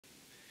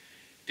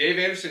Dave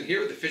Anderson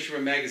here with the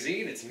Fisherman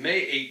magazine. It's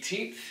May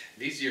 18th.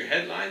 These are your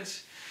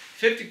headlines.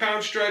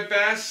 50-pound striped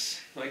bass,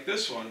 like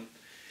this one,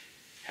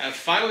 have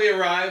finally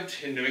arrived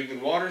in New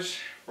England waters.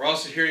 We're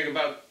also hearing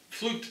about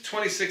fluked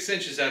 26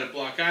 inches out of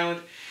Block Island,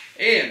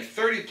 and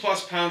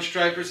 30-plus pound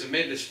stripers have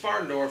made it as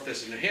far north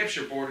as the New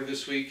Hampshire border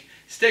this week.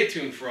 Stay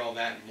tuned for all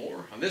that and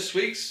more on this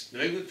week's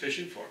New England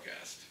Fishing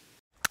Forecast.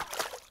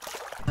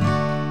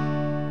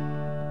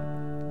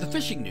 The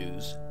fishing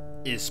news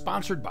is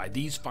sponsored by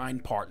these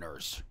fine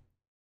partners.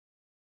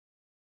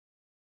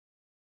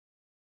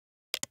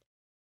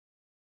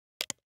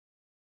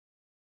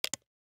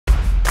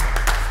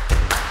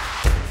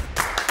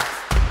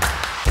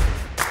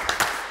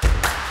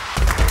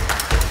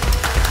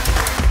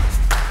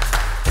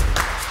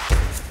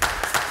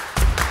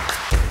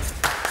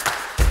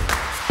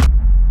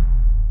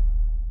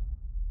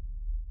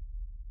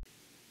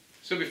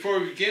 So before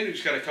we begin, we've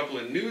just got a couple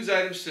of news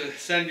items to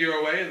send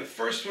your way, and the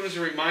first one is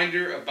a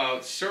reminder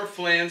about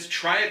Surfland's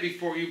Try It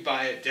Before You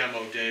Buy It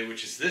Demo Day,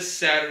 which is this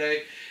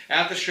Saturday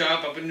at the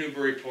shop up in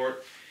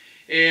Newburyport.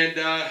 And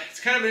it's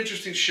kind of an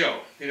interesting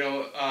show. You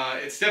know,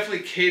 it's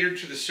definitely catered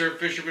to the surf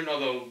fishermen,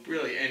 although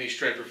really any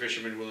striper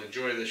fisherman will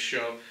enjoy this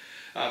show.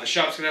 The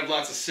shop's going to have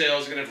lots of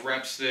sales. They're going to have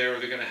reps there.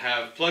 They're going to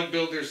have plug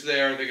builders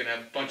there. They're going to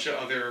have a bunch of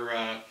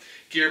other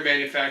gear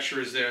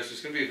manufacturers there. So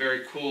it's going to be a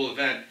very cool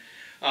event.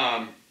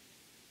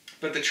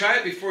 But the Try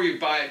It Before You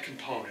Buy It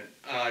component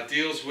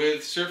deals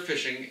with surf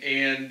fishing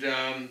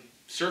and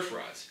surf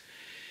rods.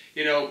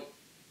 You know,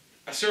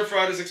 a surf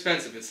rod is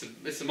expensive.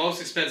 It's the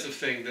most expensive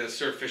thing the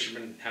surf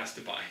fisherman has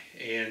to buy.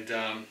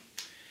 And,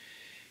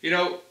 you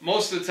know,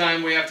 most of the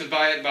time we have to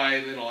buy it by,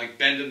 you know, like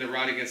bending the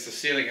rod against the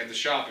ceiling at the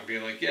shop and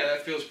being like, yeah,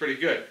 that feels pretty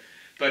good.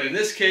 But in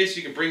this case,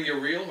 you can bring your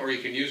reel, or you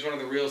can use one of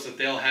the reels that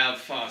they'll have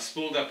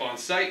spooled up on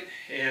site,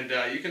 and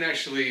you can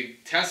actually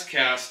test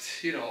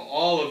cast, you know,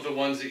 all of the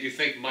ones that you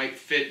think might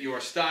fit your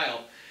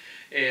style,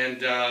 and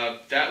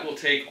that will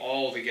take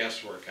all the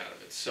guesswork out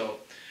of it. So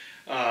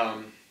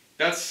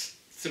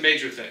it's a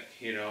major thing,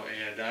 you know,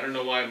 and I don't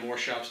know why more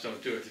shops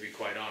don't do it, to be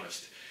quite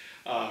honest.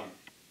 So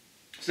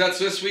that's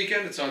this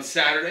weekend. It's on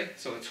Saturday.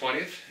 It's on the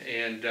 20th,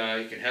 and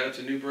you can head up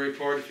to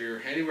Newburyport if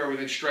you're anywhere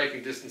within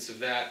striking distance of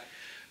that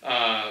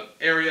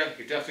area.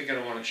 You're definitely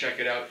going to want to check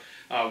it out.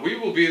 We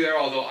will be there,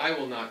 although I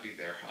will not be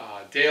there.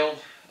 Dale,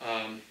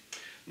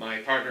 my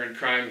partner in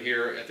crime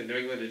here at the New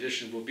England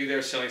edition, will be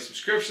there selling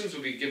subscriptions.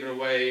 We'll be giving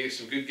away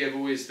some good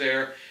giveaways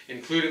there,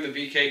 including the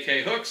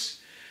BKK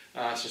hooks.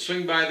 So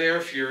swing by there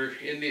if you're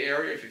in the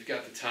area, if you've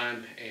got the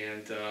time,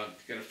 and you're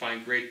going to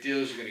find great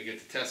deals. You're going to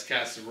get to test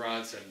cast some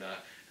rods, and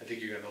I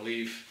think you're going to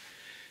leave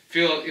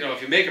you know,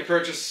 if you make a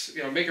purchase,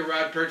 you know, make a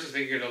rod purchase, I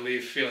think you're going to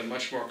leave feeling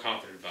much more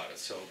confident about it.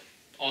 So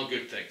all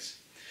good things.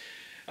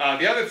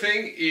 The other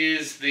thing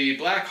is the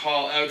Black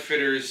Hall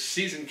Outfitters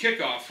season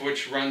kickoff,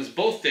 which runs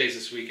both days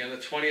this weekend, the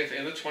 20th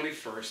and the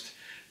 21st.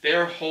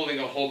 They're holding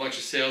a whole bunch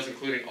of sales,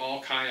 including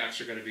all kayaks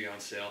are going to be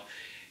on sale.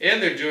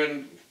 And they're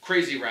doing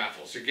crazy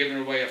raffles. They're giving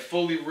away a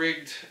fully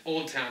rigged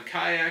Old Town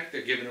kayak.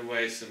 They're giving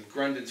away some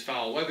Grundon's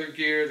foul weather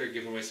gear. They're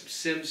giving away some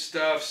sim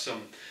stuff,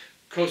 some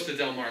Costa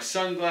Del Mar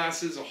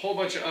sunglasses, a whole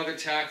bunch of other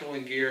tackle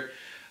and gear.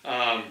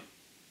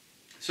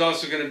 There's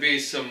also going to be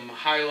some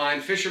Highline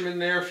fishermen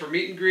there for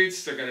meet and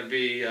greets. They're going to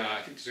be,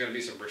 I think there's going to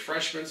be some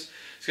refreshments.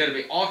 There's going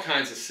to be all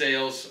kinds of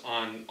sales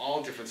on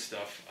all different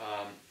stuff.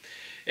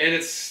 And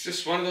it's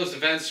just one of those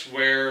events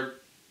where,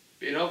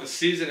 you know, the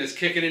season is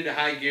kicking into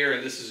high gear,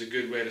 and this is a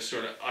good way to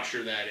sort of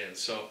usher that in.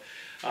 So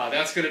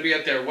that's going to be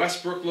at their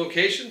Westbrook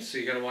location. So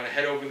you're going to want to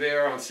head over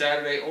there on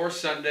Saturday or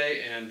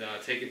Sunday and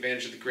take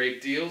advantage of the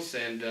great deals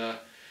and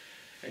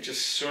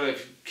just sort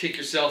of kick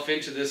yourself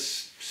into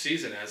this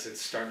season as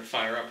it's starting to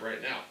fire up right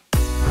now.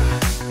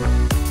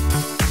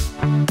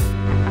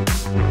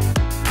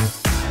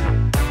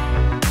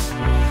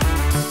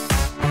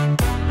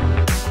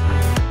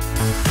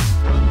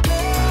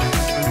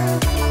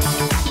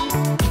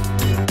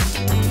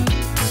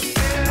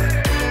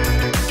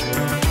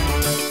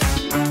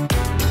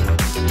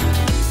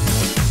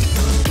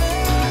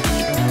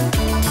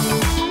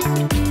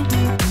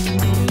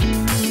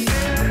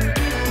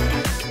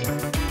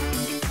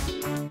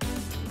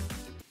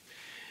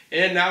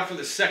 And now for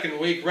the second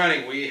week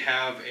running, we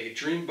have a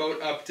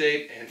Dreamboat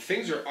update, and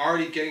things are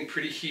already getting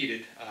pretty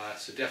heated,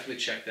 so definitely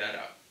check that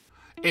out.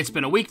 It's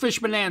been a Weakfish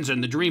bonanza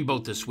in the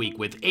Dreamboat this week,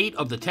 with 8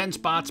 of the 10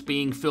 spots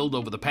being filled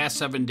over the past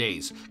 7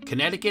 days.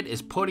 Connecticut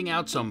is putting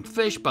out some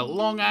fish, but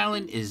Long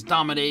Island is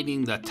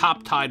dominating the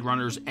top tide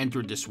runners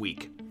entered this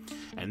week.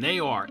 And they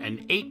are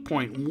an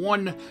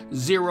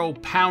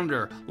 8.10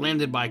 pounder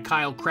landed by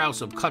Kyle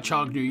Kraus of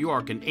Cutchogue, New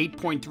York, an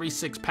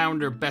 8.36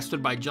 pounder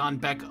bested by John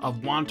Beck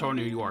of Wantor,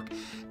 New York.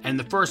 And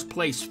the first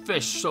place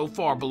fish so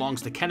far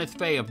belongs to Kenneth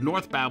Fay of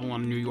North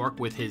Babylon, New York,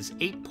 with his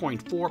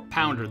 8.4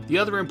 pounder. The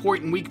other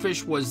important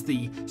Weakfish was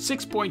the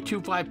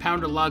 6.25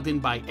 pounder logged in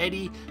by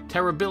Eddie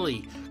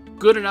Terabili,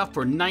 good enough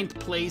for 9th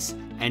place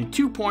and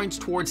 2 points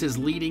towards his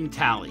leading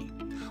tally.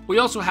 We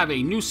also have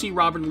a new sea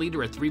robin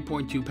leader at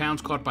 3.2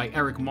 pounds caught by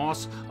Eric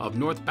Moss of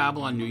North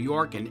Babylon, New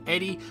York, and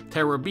Eddie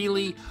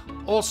Terabili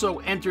also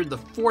entered the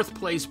 4th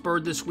place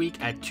bird this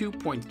week at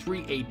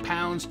 2.38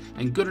 pounds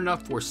and good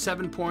enough for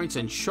 7 points,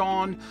 and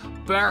Sean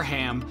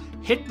Barham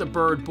hit the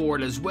bird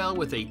board as well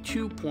with a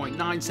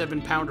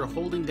 2.97 pounder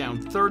holding down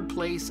 3rd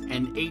place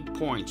and 8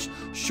 points.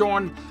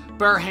 Sean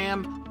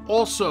Barham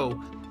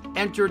also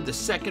entered the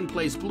 2nd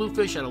place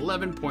bluefish at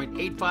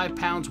 11.85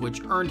 pounds,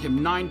 which earned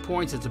him 9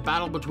 points. It's a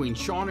battle between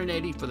Sean and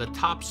Eddie for the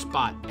top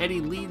spot. Eddie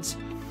leads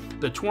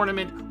the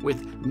tournament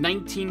with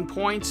 19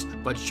 points,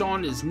 but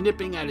Sean is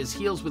nipping at his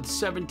heels with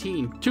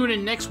 17. Tune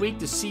in next week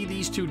to see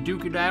these two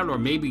duke it out, or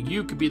maybe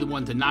you could be the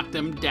one to knock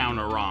them down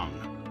a rung.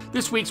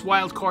 This week's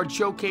wild card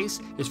showcase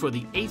is for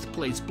the 8th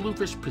place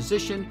bluefish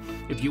position.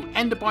 If you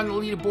end up on the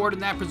leaderboard in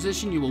that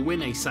position, you will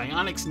win a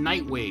Psionics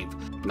Nightwave.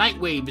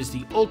 Nightwave is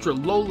the ultra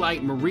low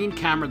light marine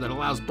camera that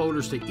allows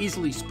boaters to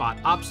easily spot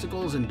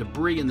obstacles and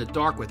debris in the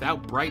dark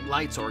without bright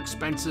lights or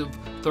expensive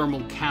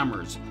thermal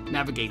cameras.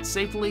 Navigate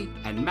safely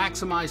and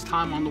maximize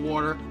time on the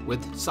water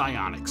with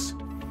Psionics.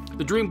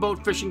 The Dream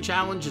Boat Fishing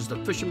Challenge is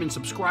the Fisherman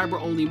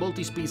subscriber-only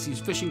multi-species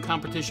fishing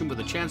competition with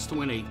a chance to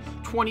win a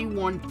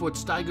 21-foot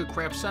Steiger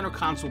Craft center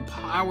console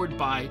powered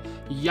by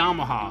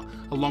Yamaha,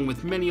 along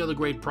with many other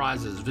great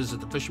prizes. Visit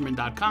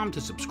thefisherman.com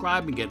to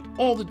subscribe and get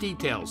all the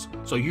details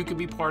so you can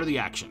be part of the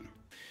action.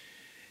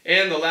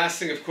 And the last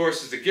thing, of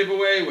course, is the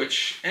giveaway,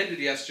 which ended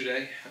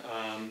yesterday,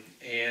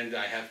 and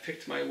I have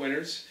picked my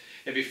winners.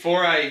 And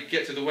before I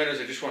get to the winners,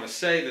 I just want to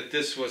say that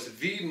this was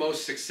the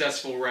most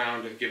successful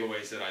round of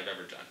giveaways that I've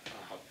ever done.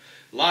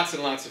 Lots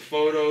and lots of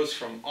photos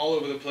from all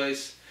over the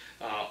place,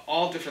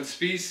 all different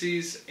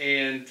species,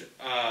 and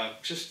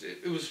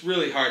it was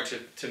really hard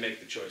to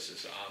make the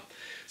choices.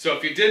 So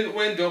if you didn't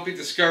win, don't be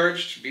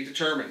discouraged, be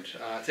determined.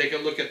 Take a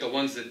look at the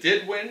ones that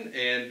did win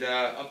and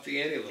up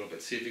the ante a little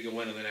bit, see if you can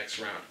win in the next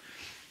round.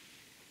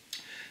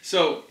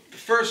 So the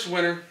first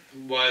winner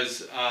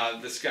was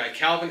this guy,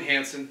 Calvin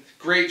Hansen.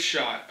 Great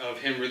shot of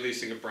him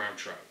releasing a brown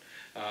trout.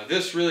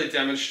 This really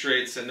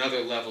demonstrates another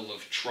level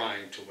of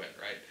trying to win,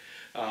 right?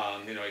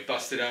 He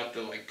busted out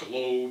the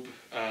globe,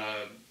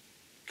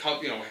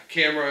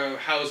 camera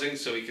housing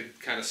so he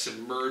could kind of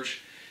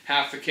submerge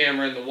half the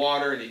camera in the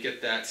water, and you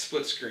get that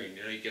split screen.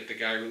 You get the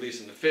guy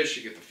releasing the fish,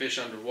 you get the fish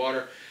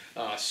underwater.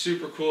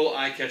 Super cool,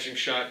 eye-catching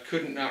shot.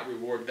 Couldn't not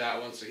reward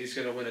that one, so he's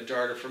going to win a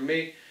darter from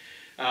me.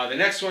 The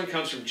next one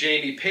comes from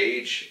Jamie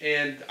Page,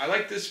 and I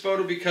like this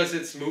photo because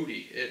it's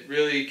moody. It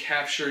really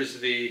captures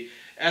the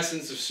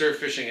essence of surf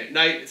fishing at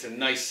night. It's a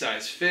nice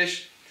sized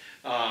fish.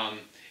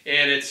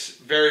 And it's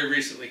very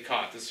recently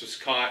caught. This was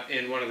caught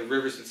in one of the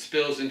rivers that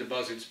spills into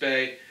Buzzards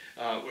Bay,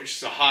 which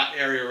is a hot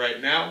area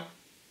right now.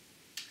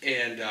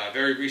 And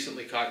very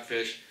recently caught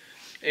fish.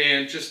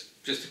 And just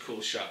a cool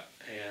shot.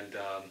 And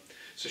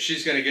so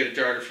she's going to get a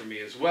darter from me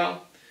as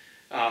well.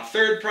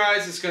 Third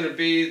prize is going to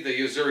be the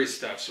Yozuri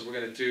stuff. So we're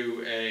going to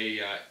do a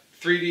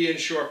 3D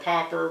inshore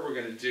popper. We're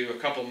going to do a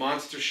couple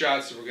monster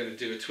shots. And we're going to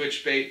do a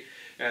twitch bait.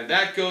 And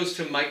that goes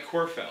to Mike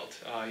Korfeld.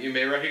 You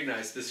may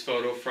recognize this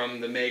photo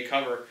from the May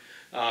cover.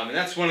 And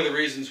that's one of the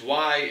reasons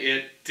why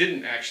it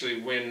didn't actually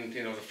win, the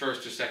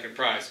 1st or 2nd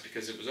prize,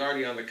 because it was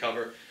already on the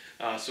cover.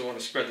 So I want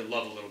to spread the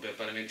love a little bit.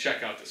 But I mean,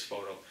 check out this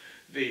photo.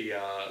 The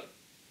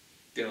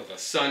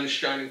sun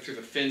shining through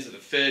the fins of the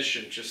fish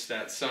and just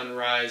that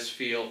sunrise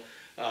feel.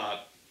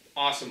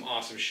 Awesome,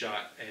 awesome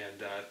shot,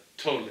 and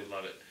totally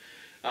love it.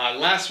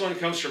 Last one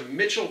comes from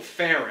Mitchell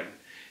Farron,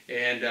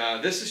 and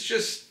this is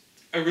just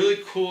a really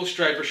cool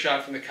striper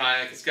shot from the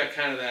kayak. It's got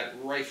kind of that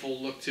rifle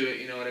look to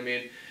it, you know what I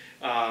mean?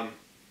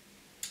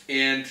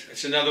 And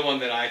it's another one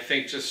that I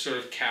think just sort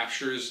of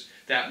captures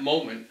that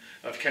moment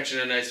of catching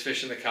a nice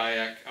fish in the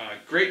kayak.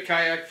 Great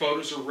kayak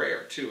photos are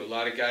rare too. A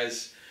lot of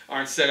guys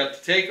aren't set up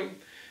to take them,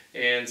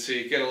 and so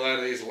you get a lot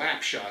of these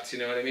lap shots, you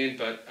know what I mean?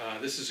 But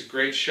this is a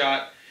great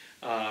shot.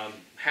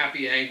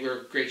 Happy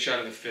angler, great shot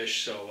of the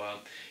fish. So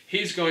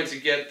he's going to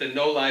get the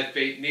no live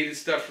bait needed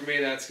stuff for me.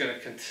 That's going to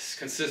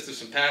consist of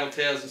some paddle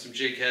tails and some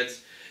jig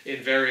heads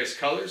in various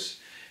colors.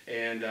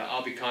 And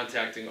I'll be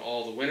contacting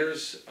all the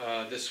winners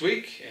this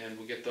week, and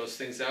we'll get those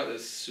things out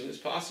as soon as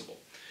possible.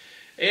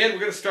 And we're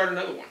going to start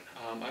another one.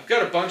 I've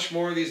got a bunch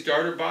more of these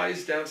darter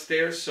buys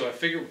downstairs, so I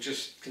figure we'll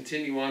just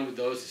continue on with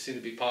those. They seem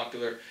to be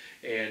popular,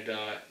 and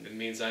it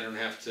means I don't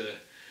have to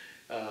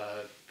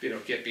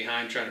get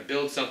behind trying to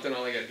build something.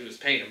 All I got to do is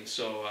paint them.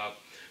 So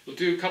we'll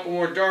do a couple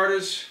more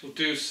darters. We'll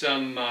do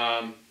some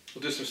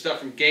stuff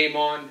from Game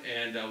On,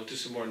 and we'll do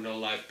some more no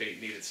live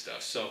bait needed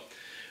stuff. So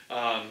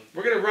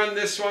we're going to run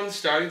this one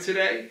starting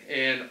today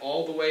and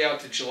all the way out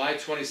to July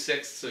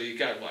 26th. So you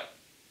got, what,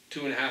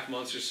 2.5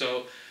 months or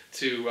so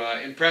to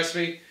impress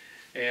me.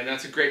 And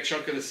that's a great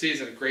chunk of the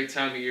season, a great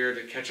time of year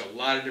to catch a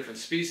lot of different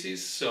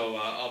species. So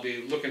I'll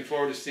be looking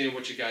forward to seeing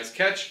what you guys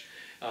catch.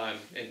 And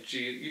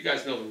you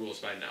guys know the rules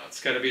by now.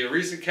 It's got to be a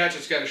recent catch.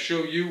 It's got to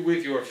show you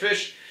with your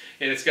fish.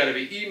 And it's got to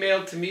be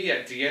emailed to me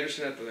at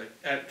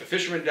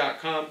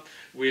danderson@thefisherman.com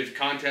with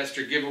contest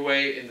or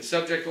giveaway in the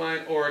subject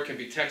line, or it can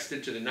be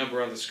texted to the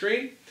number on the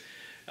screen.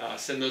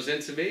 Send those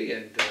in to me,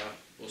 and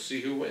we'll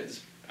see who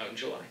wins out in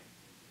July.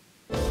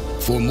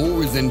 For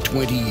more than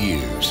 20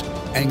 years,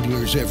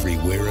 anglers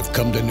everywhere have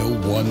come to know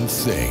one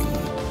thing,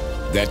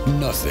 that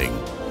nothing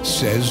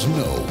says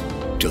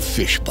no to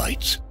fish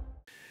bites.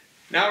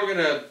 Now we're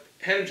going to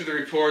head into the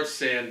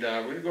reports, and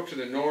we're going to go up to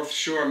the North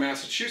Shore,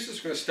 Massachusetts.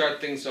 We're going to start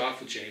things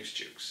off with James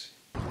Jewkes.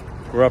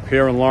 We're up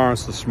here in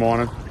Lawrence this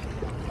morning,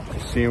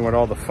 seeing what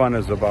all the fun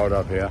is about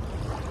up here.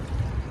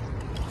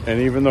 And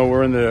even though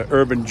we're in the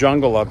urban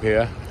jungle up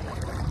here,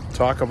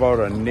 talk about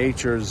a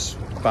nature's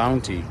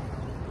bounty.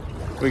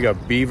 We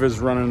got beavers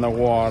running in the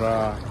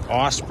water,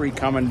 osprey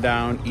coming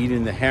down,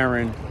 eating the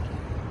herring.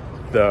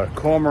 The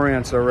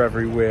cormorants are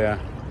everywhere,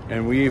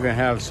 and we even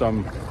have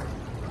some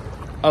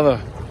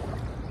other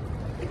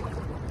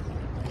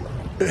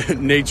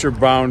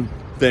nature-bound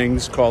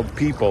things called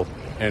people,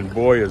 and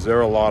boy, is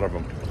there a lot of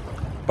them.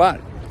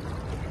 But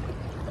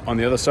on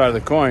the other side of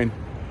the coin,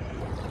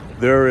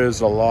 there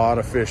is a lot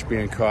of fish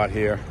being caught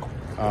here.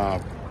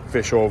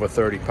 Fish over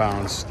 30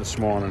 pounds this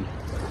morning.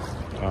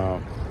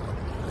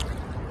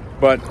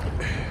 But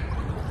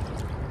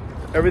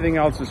everything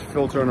else is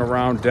filtering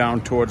around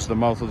down towards the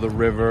mouth of the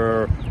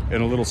river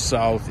and a little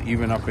south,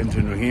 even up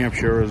into New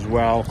Hampshire as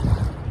well.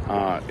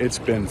 It's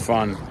been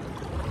fun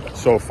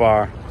so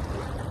far.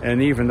 And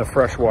even the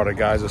freshwater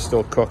guys are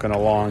still cooking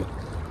along.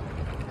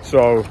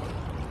 So,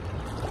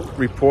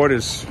 report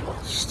is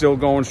still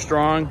going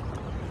strong.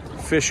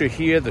 Fish are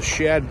here. The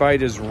shad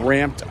bite is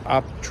ramped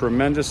up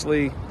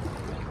tremendously.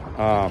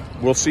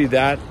 We'll see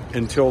that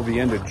until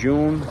the end of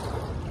June.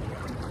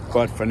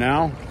 But for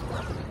now,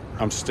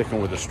 I'm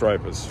sticking with the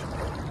stripers.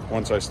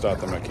 Once I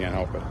start them, I can't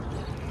help it.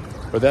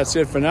 But that's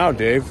it for now,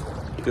 Dave.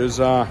 There's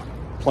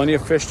plenty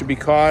of fish to be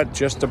caught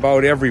just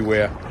about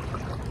everywhere.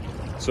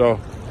 So,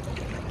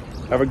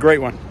 have a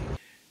great one.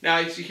 Now,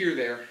 as you hear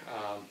there,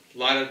 a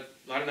lot of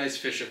nice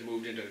fish have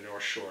moved into the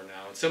North Shore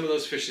now. And some of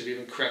those fish have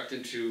even crept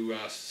into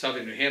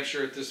southern New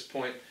Hampshire at this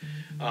point.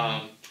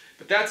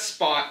 But that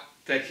spot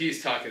that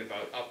he's talking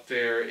about up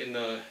there in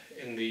the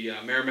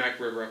Merrimack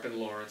River up in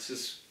Lawrence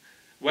is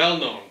well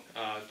known.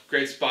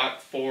 Great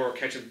spot for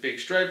catching big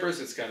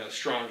stripers. It's got a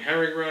strong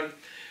herring run.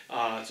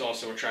 It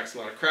also attracts a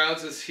lot of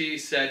crowds, as he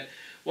said.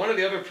 One of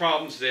the other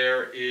problems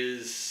there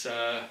is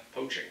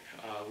poaching.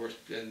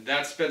 And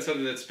that's been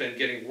something that's been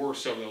getting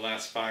worse over the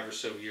last 5 or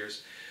so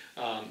years.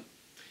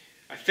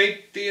 I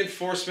think the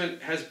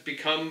enforcement has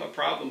become a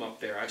problem up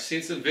there. I've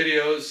seen some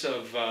videos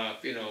of,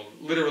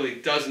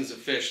 literally dozens of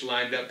fish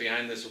lined up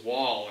behind this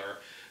wall or,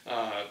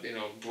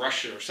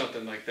 brush or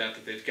something like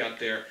that they've got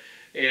there.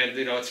 And,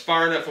 it's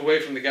far enough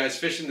away from the guys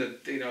fishing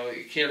that,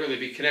 you can't really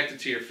be connected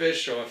to your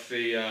fish. So if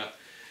the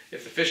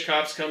fish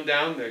cops come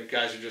down, the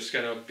guys are just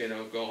going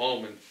to, go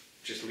home and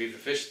just leave the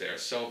fish there.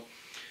 So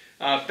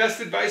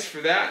best advice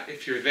for that,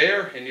 if you're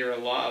there and you're a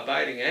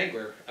law-abiding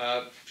angler,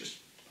 just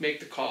make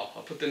the call.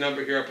 I'll put the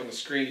number here up on the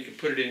screen. You can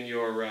put it in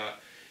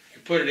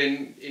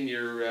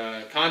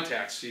your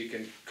contacts, so you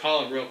can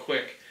call them real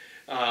quick.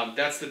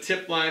 That's the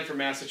tip line for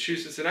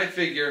Massachusetts, and I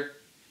figure,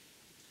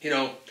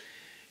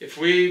 if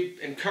we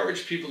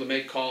encourage people to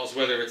make calls,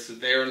 whether it's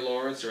there in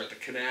Lawrence or at the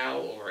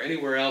Canal or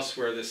anywhere else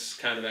where this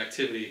kind of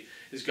activity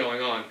is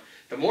going on,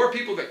 the more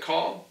people that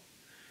call,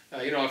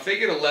 if they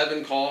get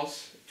 11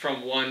 calls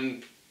from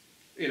one,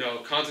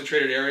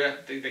 concentrated area,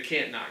 they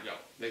can't not go.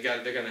 They're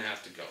going to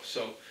have to go.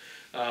 So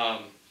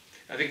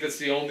I think that's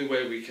the only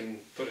way we can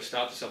put a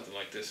stop to something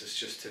like this, is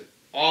just to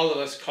all of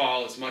us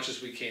call as much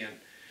as we can,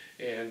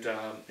 and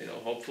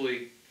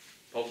hopefully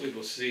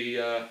we'll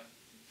see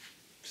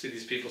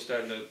these people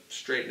starting to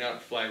straighten out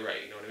and fly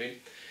right. You know what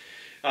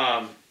I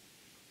mean?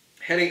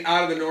 Heading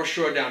out of the North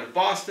Shore down to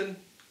Boston.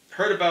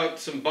 Heard about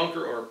some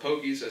bunker, or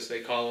pogies as they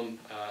call them,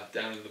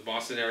 down in the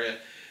Boston area,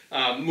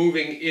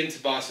 moving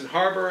into Boston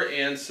Harbor,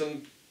 and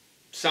some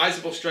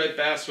sizable striped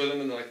bass with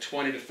them in the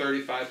 20 to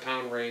 35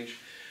 pound range.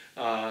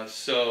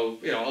 So,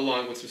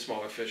 along with some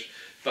smaller fish.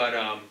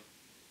 But,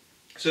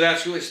 so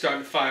that's really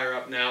starting to fire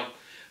up now.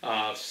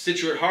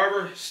 Situate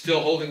Harbor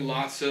still holding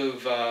lots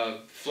of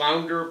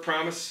flounder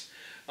promise,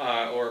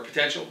 or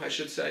potential, I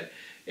should say.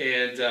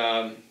 And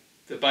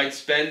the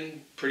bite's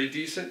been pretty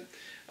decent.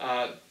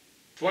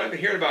 What I've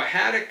been hearing about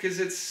haddock is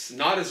it's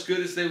not as good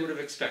as they would have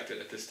expected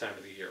at this time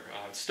of the year.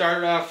 It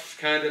started off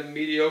kind of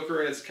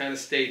mediocre, and it's kind of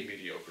stayed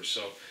mediocre.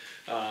 So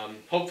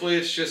hopefully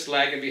it's just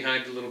lagging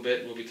behind a little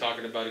bit. We'll be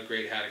talking about a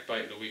great haddock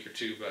bite in a week or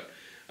two,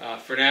 but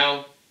for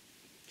now,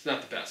 it's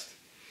not the best.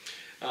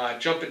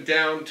 Jumping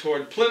down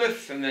toward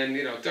Plymouth, and then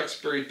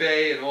Duxbury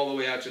Bay, and all the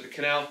way out to the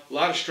Canal. A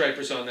lot of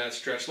stripers on that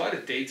stretch. A lot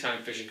of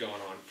daytime fishing going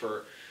on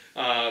for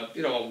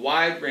a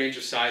wide range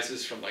of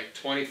sizes, from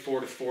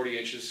 24 to 40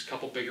 inches. A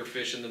couple bigger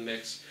fish in the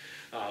mix.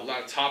 A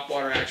lot of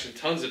topwater action.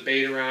 Tons of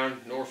bait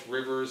around. North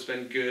River has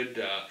been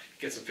good.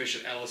 Get some fish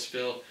at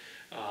Ellisville.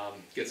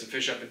 Get some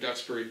fish up in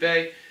Duxbury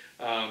Bay.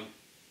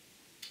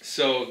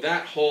 So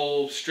that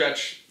whole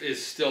stretch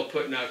is still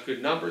putting out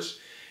good numbers.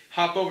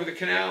 Hop over the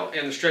Canal,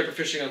 and the striper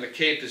fishing on the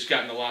Cape has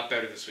gotten a lot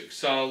better this week.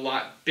 Saw a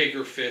lot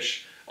bigger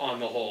fish on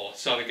the whole.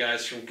 Saw the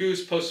guys from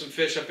Goose post some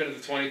fish up into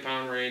the 20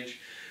 pound range.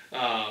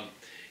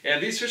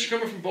 And these fish are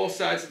coming from both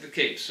sides of the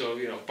Cape. So,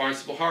 you know,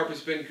 Barnstable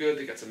Harbor's been good.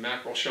 They got some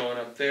mackerel showing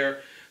up there.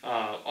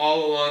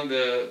 All along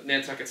the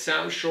Nantucket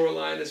Sound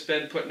shoreline has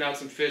been putting out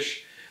some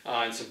fish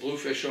and some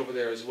bluefish over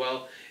there as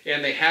well.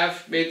 And they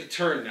have made the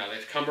turn now.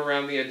 They've come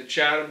around the end of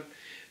Chatham,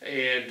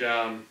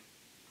 and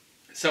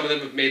some of them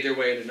have made their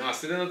way into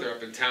Austin Inlet. They're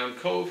up in Town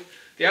Cove.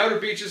 The outer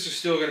beaches are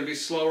still going to be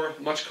slower,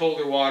 much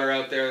colder water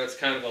out there. That's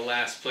kind of the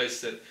last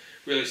place that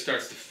really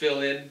starts to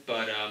fill in.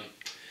 But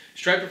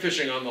striper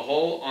fishing on the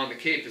whole on the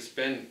Cape has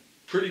been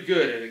pretty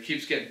good, and it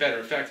keeps getting better.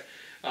 In fact,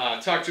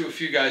 talked to a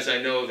few guys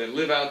I know that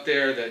live out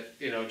there that,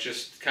 you know,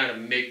 just kind of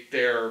make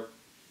their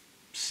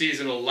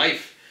seasonal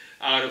life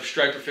out of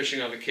striper fishing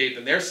on the Cape,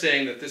 and they're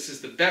saying that this is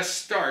the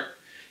best start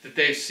that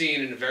they've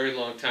seen in a very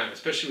long time,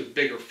 especially with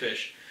bigger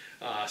fish.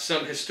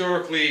 Some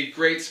historically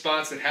great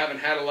spots that haven't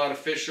had a lot of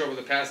fish over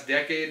the past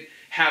decade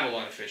have a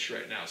lot of fish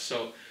right now.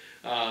 So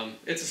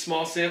it's a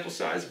small sample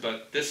size,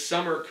 but this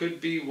summer could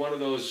be one of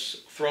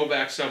those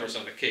throwback summers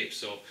on the Cape.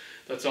 So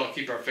let's all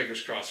keep our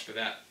fingers crossed for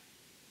that.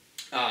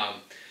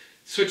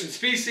 Switching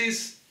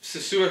species,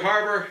 Sassuat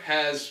Harbor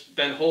has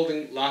been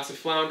holding lots of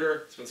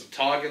flounder. There's been some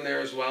tog in there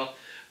as well.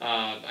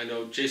 I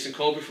know Jason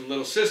Colby from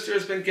Little Sister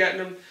has been getting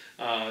them.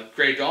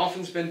 Gray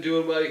Dolphin's been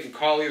doing well. You can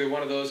call either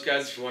one of those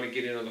guys if you want to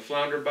get in on the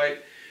flounder bite.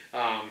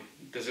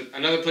 There's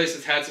another place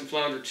that's had some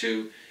flounder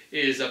too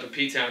is up in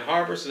P-Town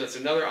Harbor, so that's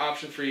another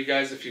option for you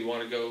guys if you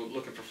want to go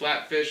looking for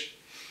flatfish.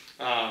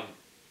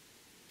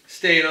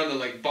 Staying on the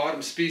like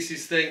bottom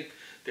species thing,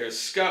 there's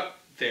scup,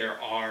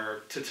 there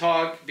are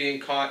tautog being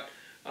caught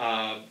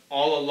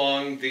all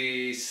along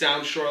the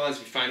sound shorelines. If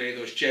you find any of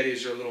those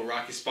jetties or little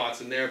rocky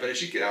spots in there. But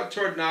as you get out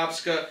toward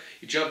Nobska,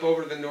 you jump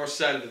over to the north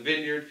side of the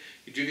vineyard,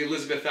 you do the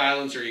Elizabeth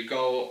Islands, or you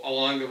go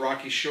along the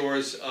rocky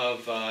shores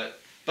of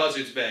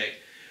Buzzards Bay.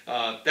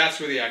 That's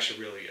where the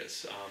action really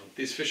is.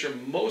 These fish are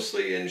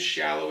mostly in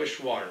shallowish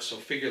water, so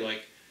figure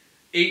like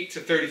 8 to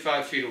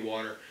 35 feet of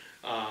water.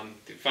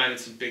 You're finding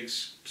some big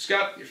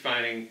scup, you're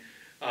finding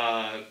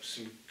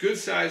some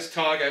good-sized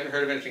tog. I haven't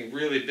heard of anything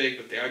really big,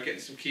 but they are getting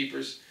some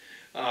keepers.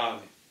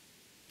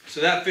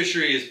 So that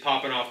fishery is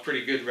popping off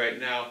pretty good right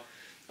now.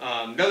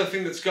 Another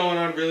thing that's going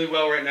on really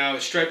well right now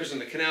is stripers in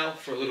the canal.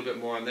 For a little bit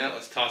more on that,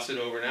 let's toss it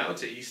over now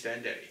to East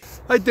End Eddie.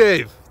 Hi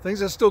Dave,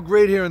 things are still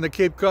great here in the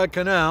Cape Cod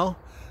Canal.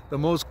 The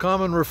most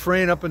common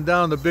refrain up and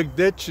down the big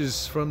ditch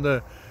is from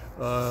the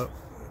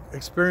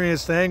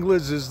experienced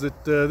anglers is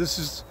that this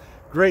is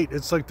great.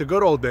 It's like the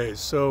good old days.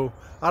 So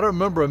I don't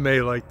remember a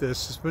May like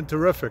this. It's been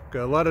terrific. A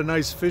lot of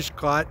nice fish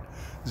caught.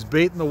 There's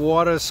bait in the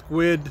water,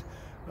 squid,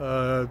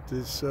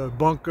 this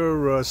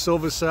bunker,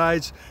 silver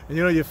sides, and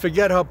you know, you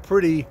forget how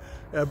pretty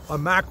a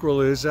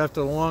mackerel is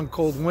after a long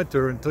cold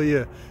winter until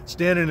you're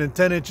standing in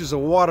 10 inches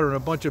of water and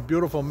a bunch of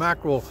beautiful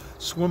mackerel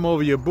swim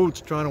over your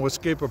boots trying to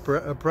escape a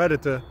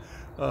predator.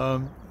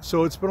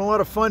 So it's been a lot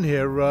of fun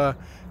here.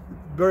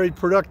 Very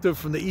productive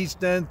from the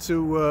east end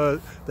to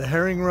the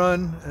herring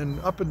run and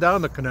up and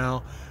down the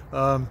canal.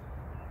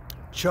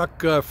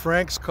 Chuck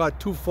Franks caught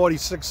 2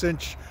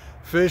 46-inch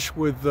fish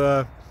with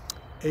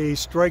a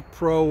Strike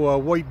Pro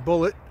white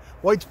bullet.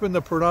 White's been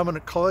the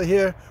predominant color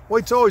here.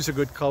 White's always a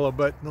good color,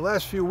 but in the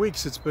last few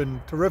weeks it's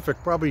been terrific.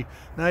 Probably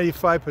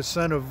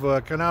 95%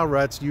 of canal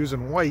rats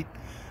using white.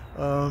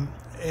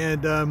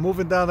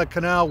 Moving down the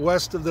canal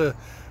west of the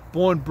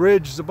Bourne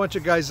Bridge, there's a bunch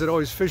of guys that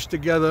always fish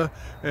together,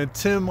 and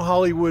Tim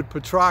Hollywood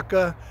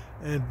Petrarca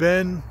and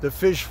Ben the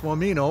Fish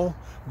Flamino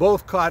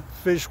both caught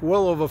fish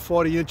well over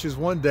 40 inches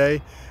one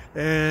day.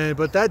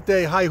 But that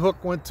day high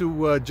hook went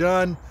to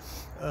John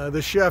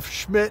the Chef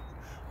Schmidt,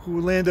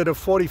 who landed a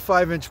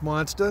 45-inch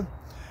monster,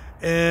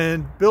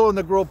 and Bill and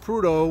the Gros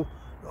Prudo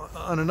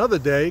on another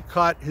day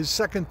caught his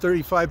second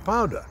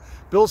 35-pounder.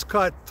 Bill's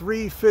caught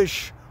 3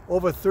 fish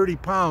over 30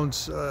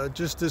 pounds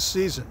just this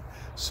season.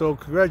 So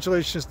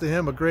congratulations to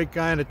him, a great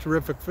guy and a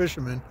terrific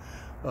fisherman.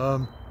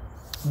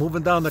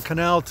 Moving down the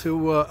canal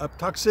to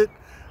Uptuxet,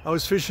 I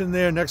was fishing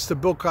there next to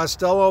Bill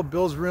Costello.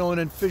 Bill's reeling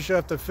in fish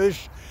after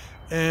fish,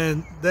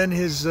 and then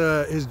his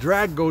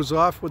drag goes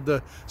off with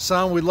the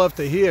sound we love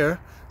to hear,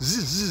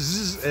 zzz,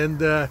 zzz, zzz,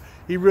 and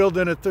he reeled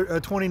in a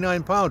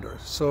 29-pounder.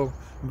 So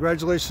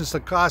congratulations to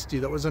Costi,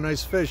 that was a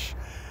nice fish.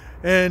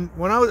 And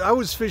when I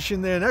was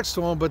fishing there next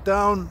to him, but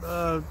down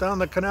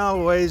the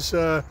canal ways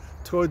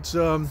towards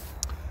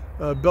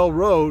Bell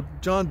Road,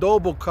 John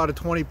Doble caught a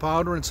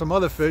 20-pounder and some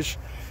other fish,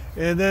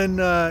 and then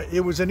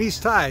it was an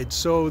east tide,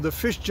 so the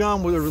fish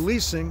John was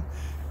releasing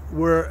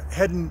were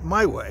heading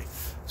my way.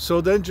 So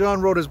then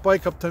John rode his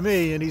bike up to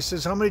me and he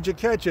says, "How many did you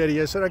catch,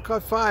 Eddie?" I said, "I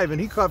caught 5, and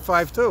he caught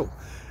 5 too."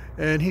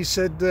 And he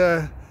said,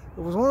 "It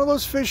was one of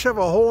those fish have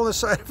a hole in the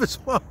side of his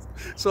mouth."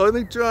 So I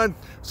think John,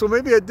 so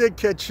maybe I did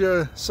catch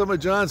some of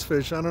John's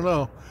fish, I don't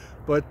know.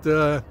 But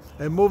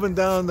and moving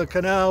down the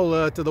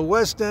canal to the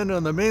west end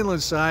on the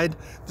mainland side,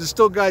 there's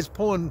still guys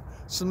pulling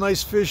some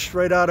nice fish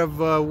right out of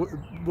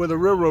where the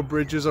railroad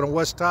bridge is on a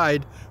west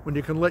tide, when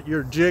you can let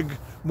your jig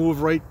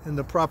move right in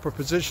the proper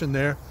position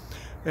there.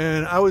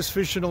 And I was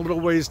fishing a little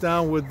ways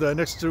down with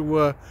next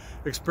to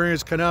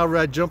experienced canal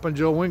rat Jumpin'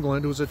 Joe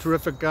England, who's a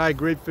terrific guy,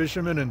 great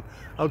fisherman and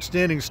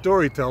outstanding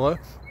storyteller.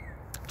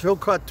 Joe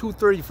caught 2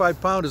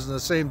 35-pounders in the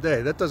same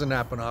day. That doesn't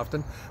happen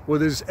often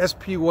with his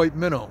SP white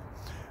minnow.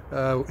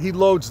 He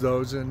loads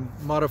those and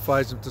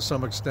modifies them to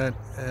some extent,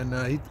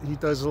 and he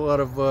does a lot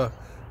of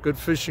good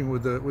fishing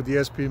with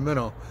the SP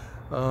minnow.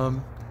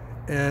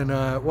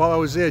 While I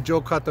was there,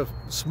 Joe caught the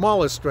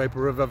smallest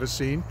striper I've ever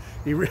seen.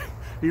 He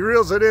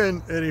reels it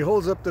in and he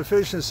holds up the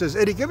fish and says,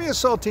 "Eddie, give me a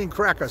saltine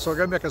cracker so I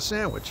can make a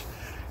sandwich."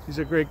 He's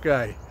a great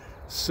guy.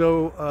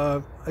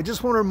 So I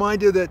just want to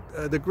remind you that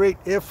the great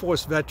Air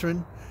Force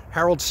veteran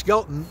Harold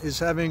Skelton is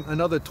having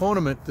another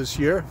tournament this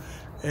year,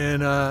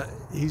 and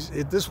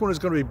this one is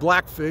going to be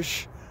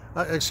blackfish,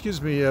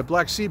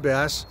 black sea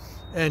bass,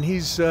 and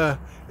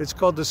it's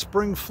called the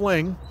Spring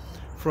Fling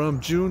from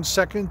June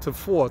 2nd to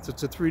 4th.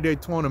 It's a 3-day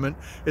tournament.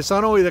 It's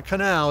not only the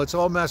Canal, it's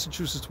all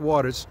Massachusetts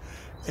waters,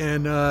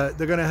 and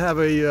they're going to have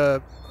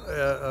a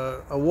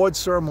award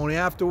ceremony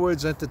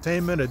afterwards,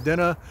 entertainment, a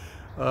dinner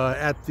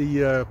at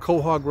the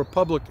Quahog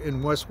Republic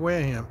in West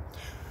Wareham.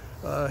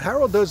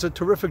 Harold does a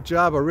terrific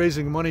job of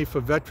raising money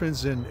for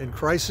veterans in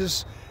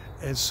crisis,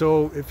 and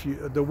so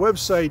the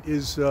website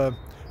is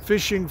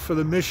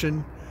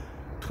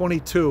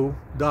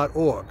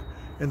fishingforthemission22.org,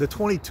 and the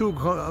 22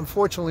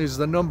 unfortunately is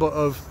the number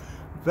of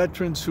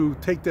veterans who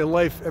take their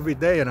life every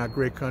day in our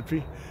great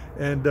country,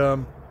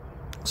 and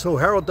so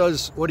Harold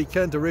does what he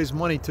can to raise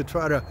money to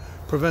try to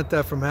prevent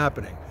that from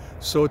happening.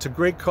 So it's a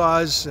great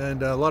cause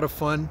and a lot of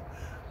fun.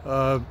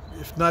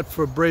 If not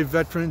for brave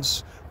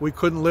veterans, we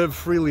couldn't live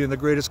freely in the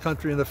greatest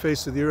country in the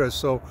face of the earth.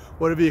 So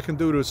whatever you can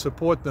do to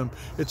support them.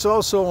 It's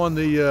also on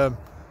the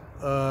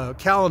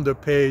calendar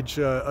page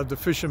of the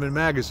Fisherman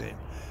magazine.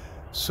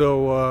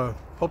 So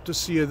hope to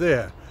see you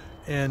there.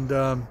 And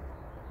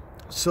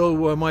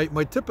so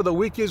my tip of the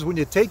week is when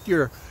you take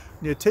your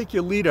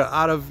leader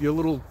out of your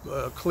little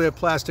clear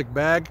plastic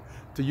bag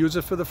to use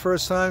it for the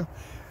first time.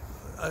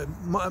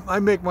 I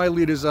make my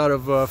leaders out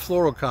of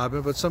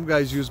fluorocarbon, but some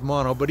guys use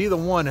mono, but either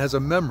one has a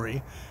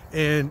memory,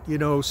 and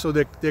so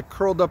they're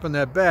curled up in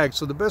that bag.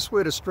 So the best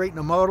way to straighten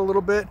them out a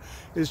little bit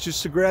is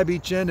just to grab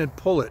each end and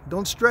pull it.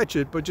 Don't stretch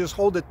it, but just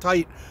hold it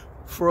tight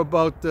for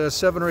about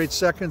 7 or 8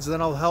 seconds.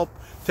 Then I'll help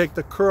take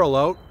the curl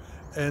out,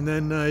 and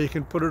then you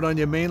can put it on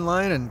your main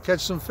line and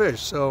catch some fish.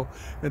 So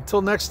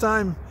until next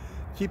time,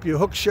 keep your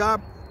hook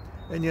sharp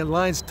and your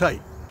lines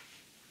tight.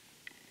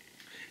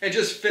 And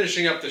just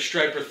finishing up the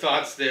striper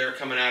thoughts there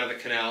coming out of the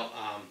canal,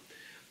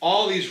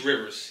 all these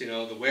rivers,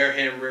 the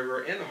Wareham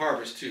River and the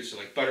harbors too, so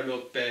like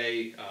Buttermilk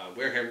Bay,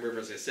 Wareham River,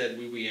 as I said,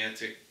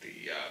 Weeweeantic,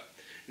 the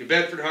New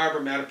Bedford Harbor,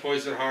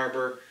 Mattapoisett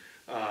Harbor,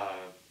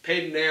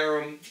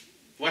 Padenarum,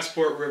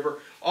 Westport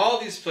River, all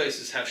these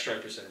places have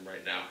stripers in them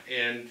right now,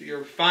 and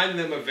you'll find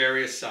them of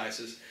various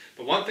sizes.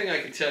 But one thing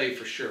I can tell you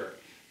for sure,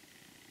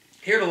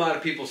 heard a lot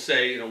of people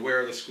say,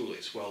 where are the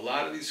schoolies? Well, a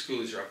lot of these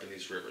schoolies are up in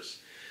these rivers.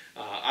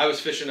 I was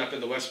fishing up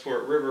in the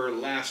Westport River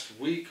last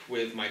week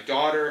with my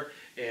daughter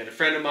and a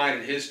friend of mine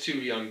and his 2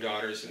 young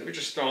daughters, and we were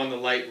just throwing the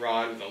light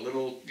rod with a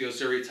little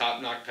Yozuri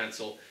top knock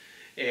pencil,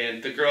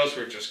 and the girls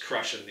were just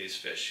crushing these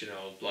fish,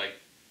 like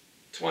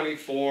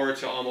 24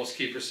 to almost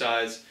keeper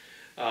size,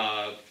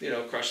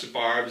 crush the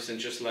barbs and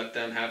just let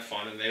them have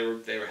fun, and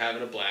they were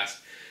having a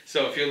blast.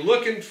 So if you're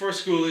looking for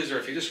schoolies, or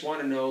if you just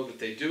want to know that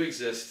they do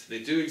exist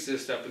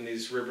up in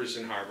these rivers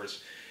and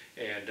harbors.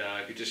 And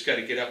you just got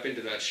to get up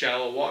into that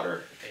shallow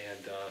water,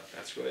 and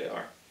that's where they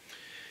are.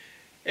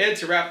 And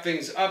to wrap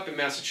things up in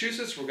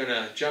Massachusetts, we're going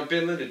to jump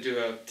inland and do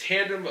a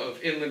tandem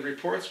of inland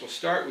reports. We'll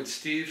start with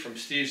Steve from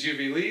Steve's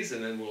UV Lees,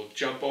 and then we'll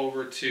jump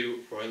over to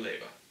Roy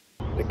Leyve.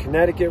 The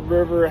Connecticut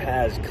River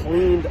has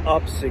cleaned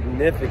up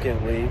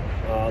significantly.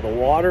 The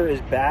water is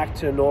back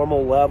to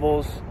normal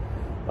levels.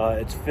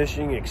 It's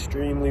fishing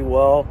extremely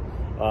well.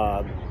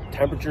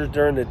 Temperatures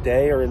during the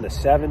day are in the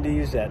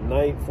 70s, at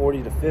night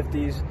 40 to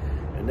 50s.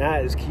 And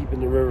that is keeping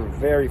the river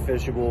very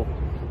fishable.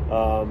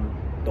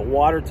 The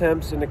water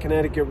temps in the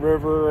Connecticut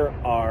River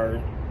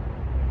are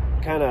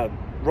kind of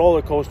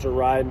roller coaster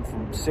riding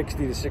from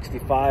 60 to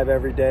 65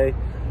 every day.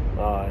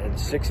 And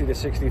 60 to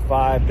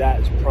 65,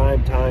 that is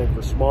prime time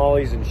for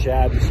smallies and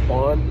shad to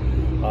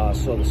spawn.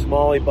 So the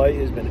smallie bite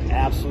has been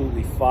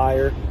absolutely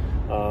fire.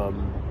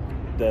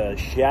 The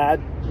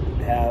shad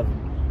have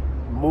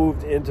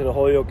moved into the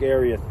Holyoke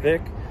area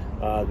thick.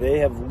 They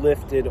have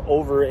lifted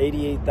over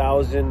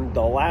 88,000.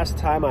 The last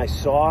time I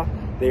saw,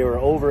 they were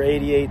over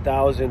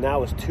 88,000. That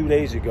was 2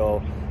 days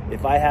ago.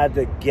 If I had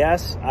to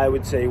guess, I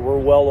would say we're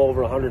well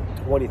over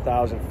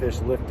 120,000 fish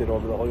lifted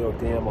over the Holyoke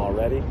Dam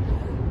already.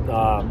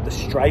 The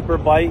striper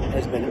bite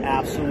has been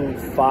absolute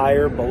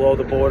fire below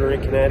the border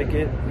in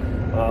Connecticut.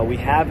 We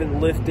haven't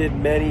lifted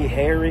many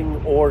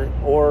herring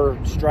or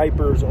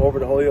stripers over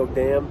the Holyoke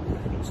Dam,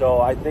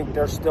 so I think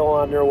they're still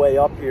on their way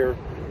up here.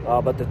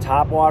 But the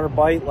topwater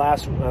bite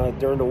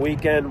during the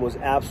weekend was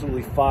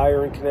absolutely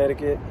fire in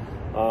Connecticut,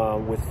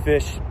 with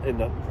fish in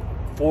the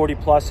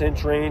 40+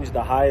 inch range.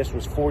 The highest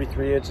was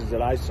 43 inches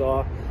that I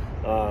saw.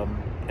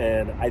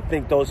 And I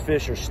think those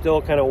fish are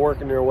still kind of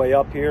working their way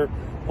up here.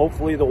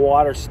 Hopefully the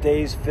water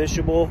stays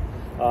fishable.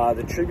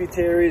 The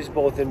tributaries,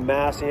 both in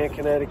Mass and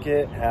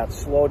Connecticut, have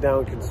slowed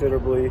down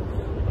considerably.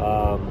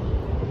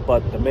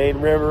 but the main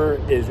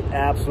river is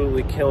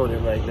absolutely killing it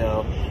right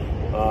now.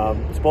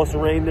 It's supposed to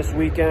rain this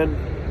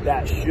weekend.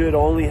 That should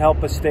only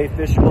help us stay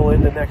fishable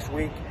into next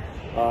week.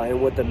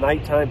 And with the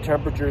nighttime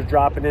temperatures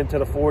dropping into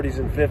the 40s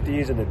and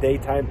 50s and the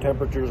daytime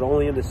temperatures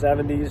only in the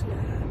 70s,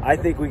 I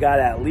think we got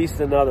at least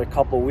another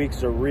couple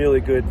weeks of really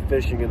good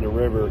fishing in the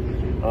river.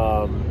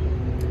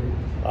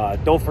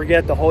 Don't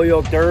forget the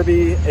Holyoke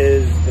Derby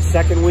is the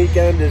second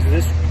weekend, is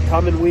this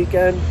coming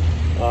weekend.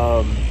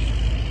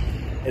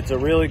 It's a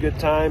really good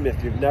time.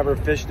 If you've never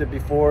fished it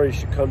before, you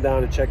should come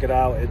down and check it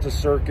out. It's a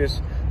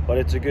circus, but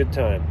it's a good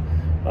time.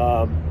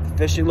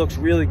 Fishing looks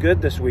really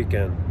good this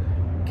weekend.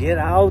 Get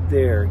out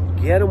there,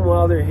 get them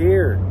while they're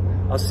here.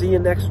 I'll see you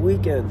next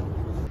weekend.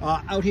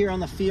 Out here on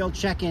the field,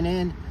 checking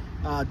in,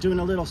 doing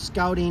a little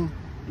scouting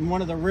in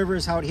one of the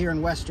rivers out here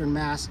in Western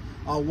Mass.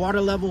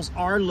 Water levels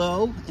are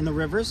low in the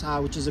rivers,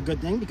 which is a good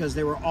thing because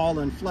they were all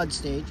in flood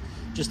stage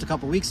just a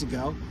couple weeks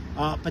ago.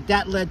 But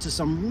that led to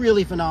some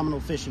really phenomenal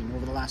fishing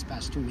over the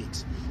past 2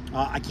 weeks.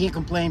 I can't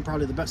complain.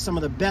 Probably some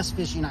of the best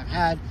fishing I've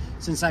had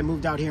since I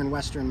moved out here in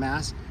Western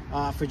Mass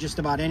for just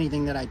about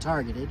anything that I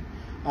targeted.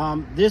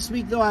 This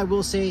week, though, I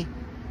will say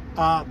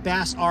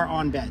bass are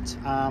on beds.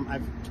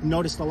 I've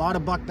noticed a lot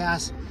of buck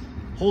bass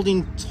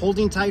holding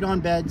tight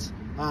on beds,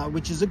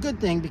 which is a good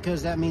thing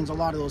because that means a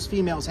lot of those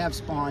females have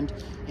spawned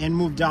and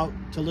moved out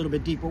to a little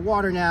bit deeper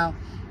water now,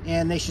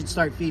 and they should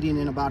start feeding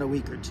in about a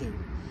week or two.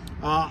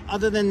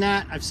 Other than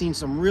that, I've seen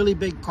some really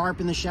big carp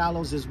in the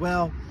shallows as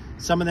well.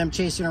 Some of them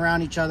chasing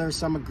around each other,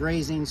 some are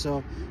grazing,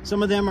 so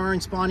some of them are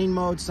in spawning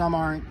mode, some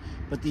aren't.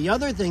 But the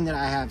other thing that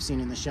I have seen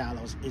in the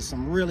shallows is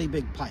some really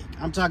big pike.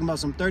 I'm talking about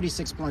some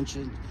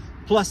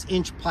 36+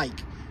 inch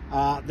pike.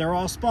 They're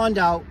all spawned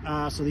out,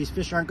 so these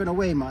fish aren't gonna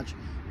weigh much.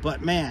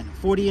 But man,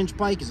 40-inch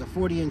pike is a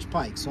 40-inch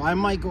pike, so I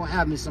might go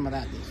have me some of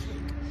that this week.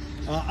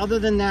 Other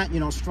than that, you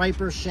know,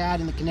 striper,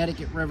 shad in the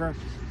Connecticut River.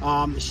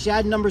 The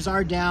shad numbers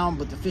are down,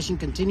 but the fishing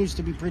continues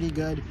to be pretty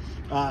good.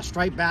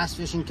 Striped bass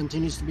fishing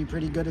continues to be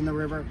pretty good in the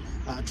river.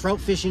 Trout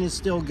fishing is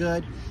still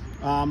good.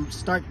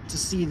 Start to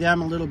see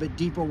them a little bit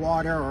deeper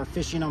water or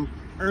fishing them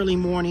early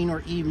morning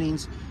or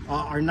evenings.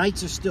 Our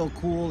nights are still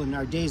cool and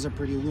our days are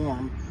pretty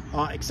warm,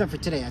 except for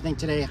today. I think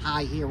today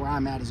high here where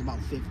I'm at is about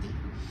 50.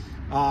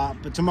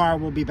 But tomorrow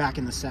we'll be back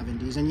in the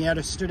 70s. And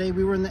yesterday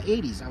we were in the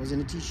 80s. I was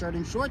in a t-shirt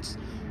and shorts.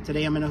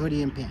 Today I'm in a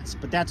hoodie and pants.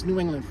 But that's New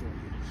England for you.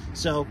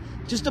 So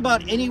just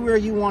about anywhere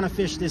you want to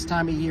fish this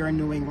time of year in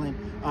New England.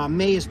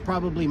 May is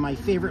probably my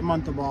favorite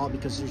month of all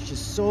because there's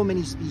just so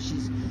many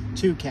species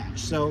to catch.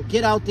 So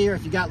get out there.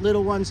 If you got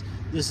little ones,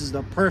 this is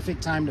the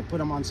perfect time to put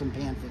them on some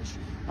panfish.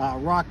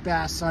 Rock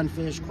bass,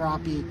 sunfish,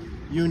 crappie,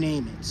 you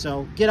name it.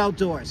 So get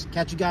outdoors.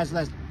 Catch you guys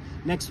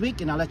next week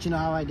and I'll let you know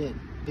how I did.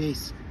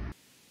 Peace.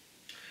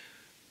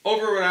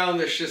 Over Rhode Island,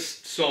 there's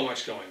just so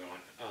much going on.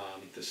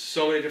 There's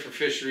so many different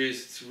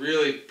fisheries. It's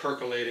really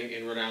percolating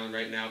in Rhode Island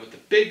right now. But the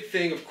big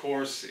thing, of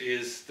course,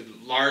 is the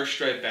large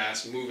striped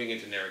bass moving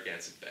into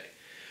Narragansett Bay.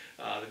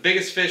 The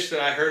biggest fish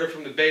that I heard of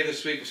from the bay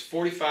this week was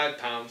 45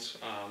 pounds.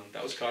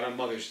 That was caught on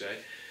Mother's Day.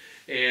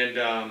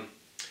 And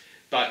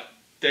but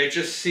they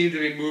just seem to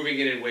be moving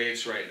in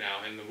waves right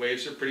now. And the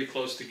waves are pretty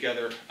close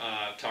together.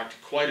 I've talked to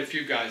quite a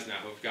few guys now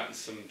who have gotten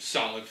some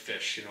solid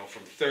fish, you know,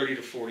 from 30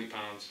 to 40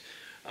 pounds.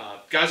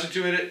 Guys are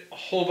doing it a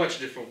whole bunch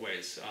of different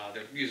ways.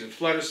 They're using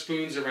flutter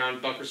spoons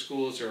around bunker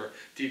schools or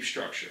deep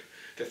structure.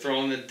 They're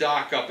throwing the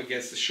dock up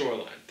against the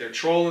shoreline. They're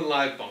trolling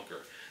live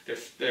bunker.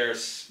 They're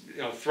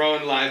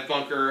throwing live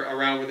bunker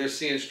around where they're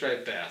seeing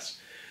striped bass.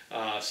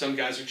 Some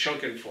guys are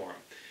chunking for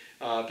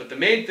them. But the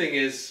main thing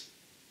is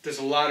there's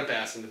a lot of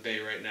bass in the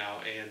bay right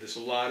now, and there's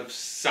a lot of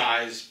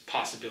size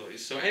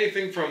possibilities. So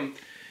anything from,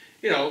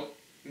 you know,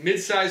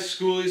 mid-sized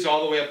schoolies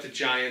all the way up to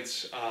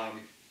giants.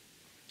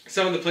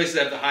 Some of the places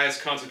that have the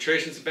highest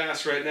concentrations of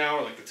bass right now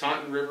are like the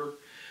Taunton River.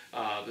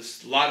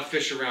 There's a lot of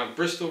fish around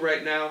Bristol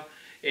right now.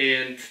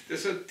 And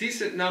there's a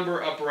decent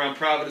number up around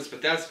Providence,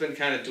 but that's been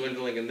kind of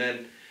dwindling. And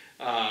then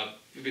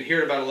we've been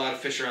hearing about a lot of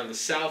fish around the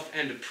south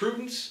end of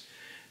Prudence.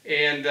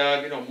 And,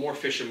 you know, more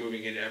fish are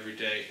moving in every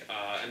day.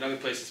 Another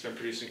place that's been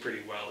producing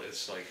pretty well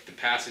is like the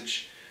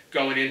passage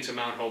going into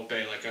Mount Hope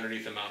Bay, like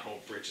underneath the Mount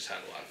Hope Bridge has had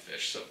a lot of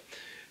fish. So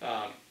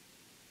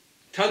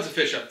tons of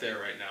fish up there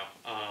right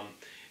now.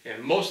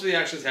 And most of the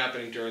action is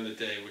happening during the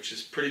day, which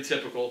is pretty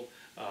typical.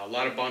 A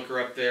lot of bunker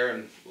up there,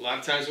 and a lot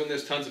of times when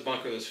there's tons of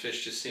bunker, those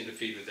fish just seem to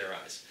feed with their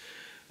eyes.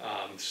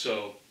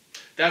 So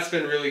that's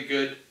been really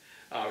good.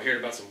 We're hearing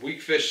about some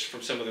weakfish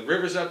from some of the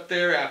rivers up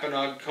there,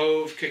 Apponaug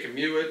Cove,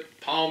 Kickamuit,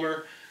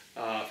 Palmer,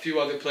 a few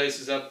other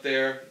places up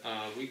there.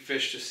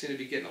 Weakfish just seem to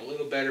be getting a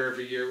little better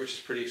every year, which is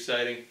pretty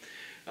exciting.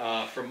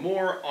 For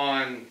more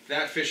on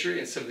that fishery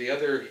and some of the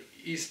other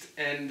east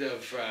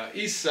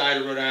side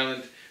of Rhode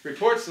Island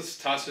reports, let's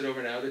toss it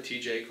over now to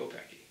TJ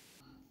Kopecky.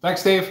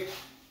 Thanks, Dave.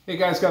 Hey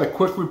guys, got a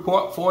quick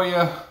report for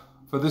you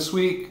for this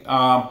week.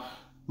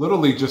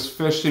 Literally just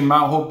fished in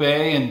Mount Hope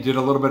Bay and did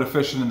a little bit of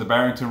fishing in the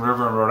Barrington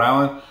River in Rhode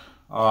Island.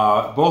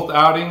 Both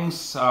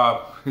outings,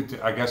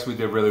 I guess we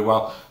did really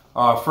well.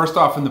 First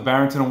off, in the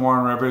Barrington and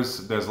Warren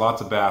Rivers, there's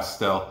lots of bass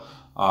still.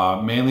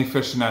 Mainly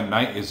fishing at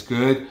night is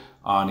good.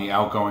 on the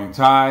outgoing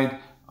tide.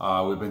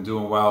 We've been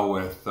doing well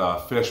with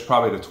fish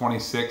probably to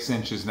 26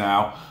 inches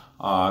now.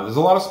 There's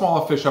a lot of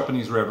smaller fish up in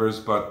these rivers,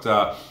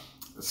 but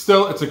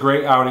still, it's a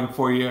great outing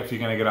for you if you're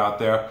going to get out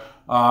there.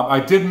 I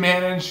did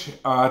manage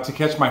to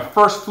catch my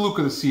first fluke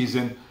of the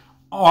season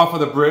off of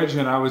the bridge,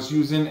 and I was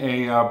using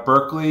a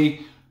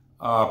Berkeley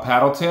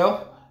paddle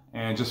tail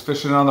and just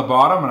fishing it on the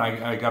bottom, and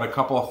I got a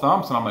couple of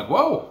thumps, and I'm like,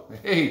 whoa,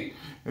 hey,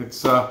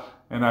 it's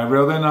and I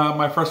reeled in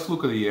my first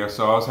fluke of the year,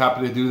 so I was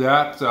happy to do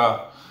that.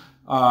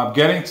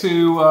 Getting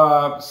to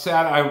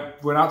I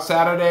went out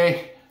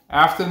Saturday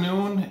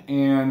afternoon,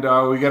 and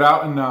we got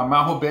out in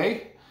Leyve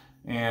Bay,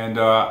 and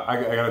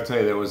I got to tell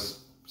you, there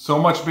was so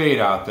much bait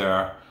out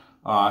there.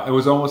 It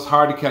was almost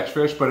hard to catch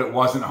fish, but it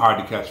wasn't hard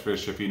to catch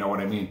fish, if you know what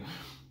I mean.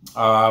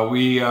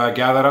 We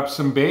gathered up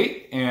some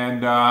bait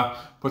and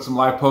put some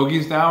live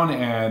pogies down,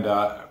 and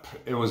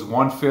it was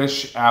one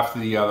fish after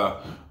the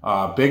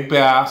other. Big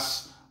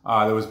bass.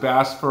 There was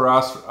bass for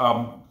us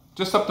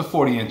just up to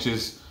 40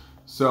 inches.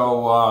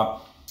 So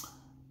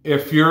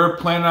if you're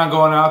planning on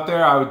going out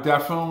there, I would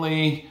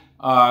definitely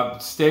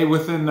stay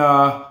within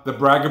the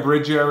Braga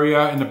Bridge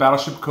area in the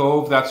Battleship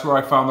Cove. That's where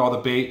I found all the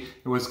bait.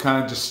 It was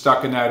kind of just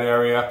stuck in that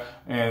area,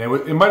 and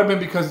it might have been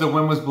because the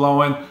wind was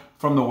blowing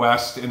from the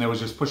west, and it was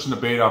just pushing the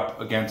bait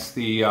up against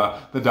the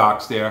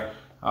docks there.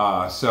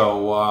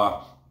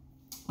 So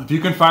if you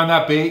can find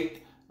that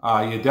bait,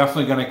 you're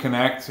definitely going to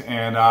connect.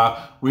 And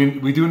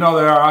we do know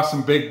there are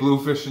some big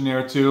bluefish in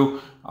there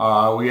too.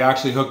 We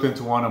actually hooked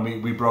into one,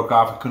 and we broke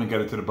off and couldn't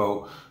get it to the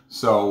boat.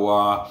 So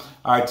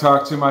I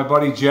talked to my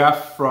buddy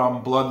Jeff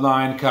from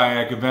Bloodline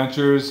Kayak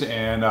Adventures,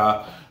 and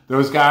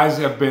those guys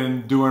have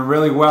been doing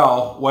really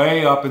well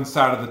way up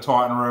inside of the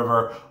Taunton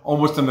River,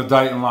 almost in the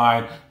Dighton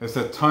line. There's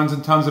tons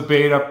and tons of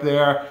bait up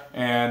there,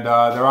 and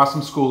there are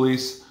some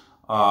schoolies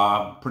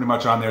pretty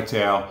much on their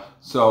tail.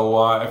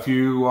 So if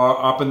you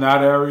are up in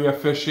that area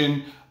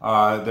fishing,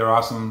 there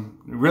are some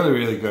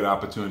really good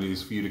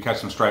opportunities for you to catch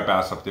some striped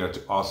bass up there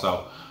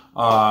also.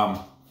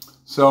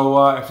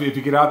 So if you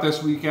get out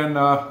this weekend,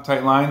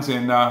 tight lines,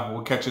 and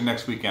we'll catch you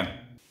next weekend.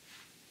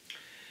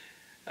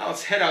 Now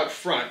let's head out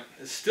front.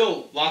 There's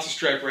still lots of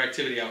striper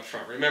activity out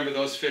front. Remember,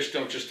 those fish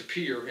don't just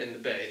appear in the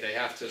bay. They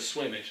have to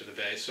swim into the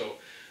bay. So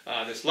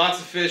there's lots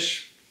of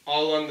fish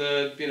all along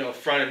the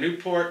front of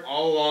Newport,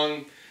 all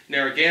along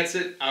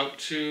Narragansett, out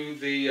to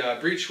the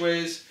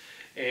breachways,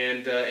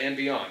 and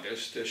beyond.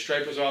 There's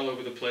stripers all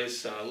over the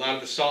place. A lot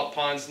of the salt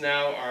ponds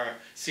now are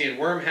seeing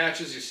worm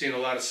hatches. You're seeing a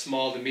lot of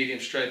small to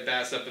medium striped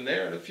bass up in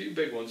there, and a few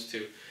big ones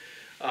too.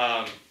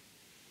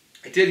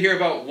 I did hear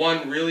about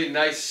one really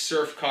nice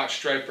surf-caught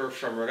striper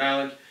from Rhode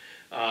Island.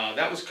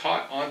 That was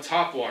caught on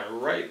topwater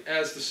right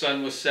as the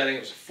sun was setting.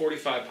 It was a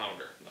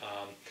 45-pounder.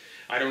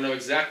 I don't know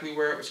exactly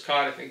where it was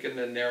caught. I think in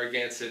the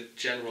Narragansett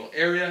general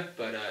area,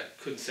 but I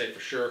couldn't say for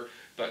sure.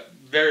 But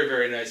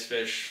very nice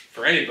fish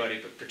for anybody,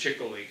 but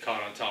particularly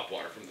caught on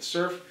topwater from the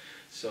surf.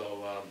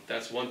 So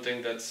that's one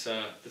thing that's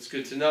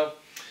good to know.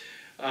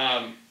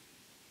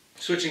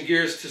 Switching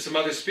gears to some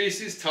other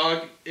species,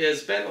 tog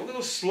has been a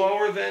little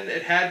slower than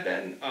it had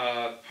been.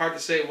 Hard to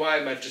say why.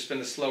 It might have just been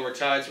the slower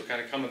tides. We're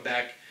kind of coming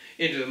back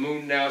into the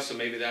moon now, so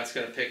maybe that's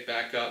going to pick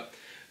back up.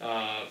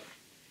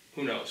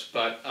 Who knows?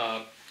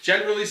 But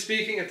generally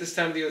speaking, at this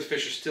time of the year, the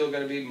fish are still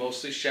going to be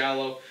mostly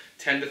shallow,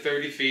 10 to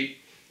 30 feet,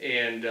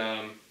 and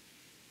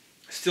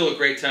still a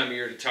great time of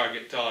year to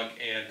target tog,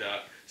 and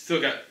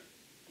still got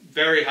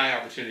very high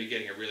opportunity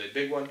getting a really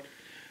big one.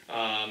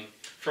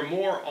 For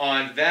more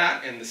on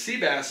that and the sea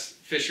bass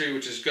fishery,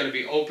 which is going to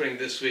be opening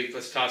this week,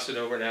 let's toss it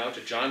over now to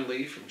John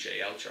Lee from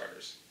JL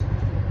Charters.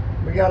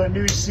 We got a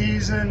new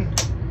season.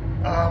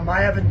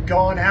 I haven't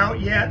gone out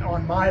yet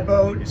on my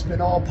boat. It's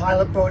been all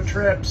pilot boat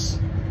trips.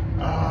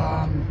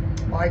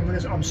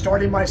 I'm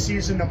starting my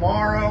season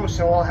tomorrow,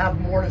 so I'll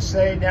have more to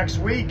say next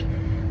week.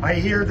 I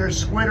hear there's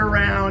squid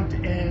around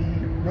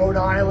in Rhode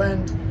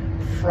Island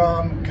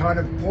from kind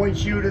of Point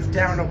Judith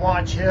down to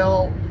Watch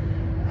Hill.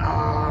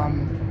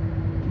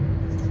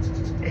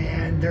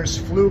 And there's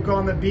fluke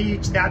on the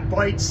beach. That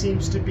bite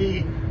seems to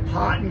be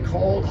hot and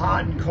cold,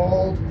 hot and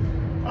cold.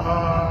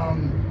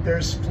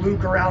 There's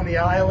fluke around the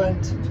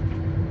island.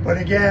 But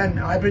again,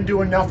 I've been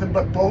doing nothing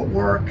but boat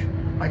work.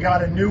 I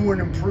got a new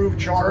and improved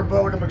charter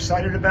boat I'm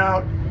excited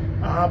about.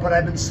 But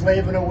I've been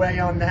slaving away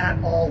on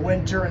that all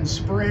winter and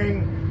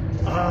spring.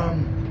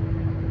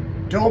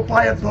 Don't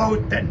buy a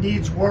boat that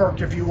needs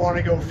work if you want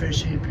to go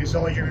fishing, because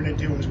all you're going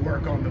to do is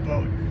work on the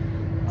boat.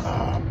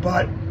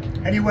 But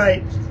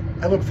anyway,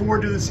 I look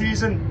forward to the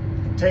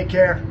season. Take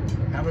care.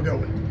 Have a good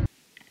one.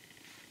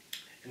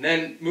 And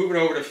then moving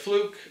over to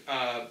fluke,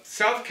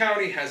 South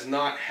County has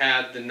not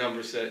had the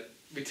numbers that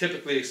we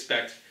typically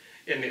expect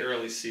in the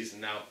early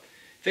season. Now,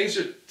 things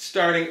are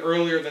starting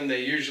earlier than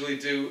they usually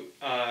do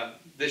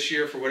this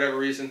year for whatever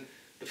reason.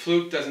 The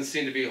fluke doesn't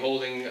seem to be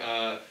holding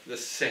the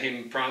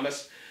same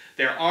promise.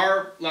 There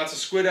are lots of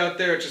squid out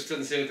there. It just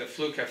doesn't seem that the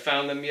fluke have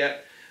found them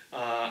yet.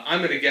 I'm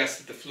going to guess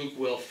that the fluke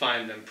will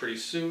find them pretty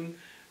soon.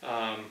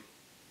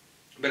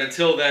 But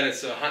until then,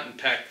 it's a hunt and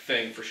peck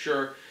thing for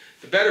sure.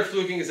 The better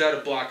fluking is out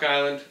of Block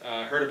Island.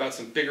 Heard about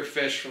some bigger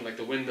fish from like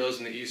the windmills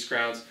and the east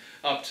grounds,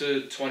 up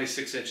to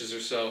 26 inches or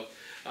so.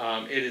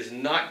 It is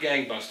not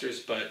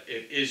gangbusters, but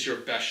it is your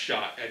best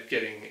shot at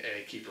getting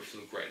a keeper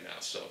fluke right now.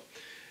 So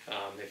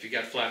if you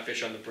got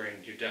flatfish on the brain,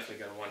 you're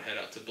definitely going to want to head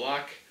out to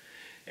Block.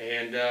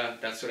 And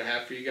that's what I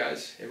have for you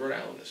guys in Rhode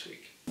Island this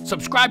week.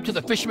 Subscribe to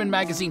the Fisherman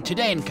magazine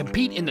today and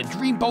compete in the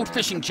Dream Boat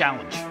Fishing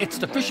Challenge. It's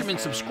the Fisherman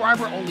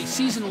subscriber-only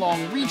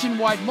season-long,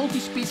 region-wide,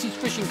 multi-species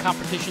fishing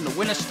competition to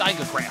win a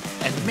Steiger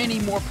craft and many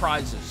more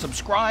prizes.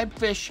 Subscribe,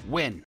 fish,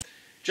 win.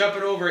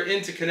 Jumping over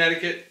into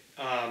Connecticut,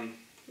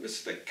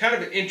 this is kind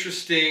of an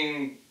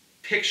interesting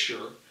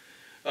picture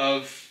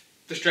of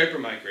the striper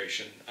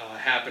migration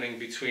happening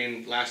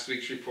between last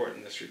week's report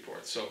and this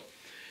report. So,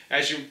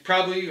 as you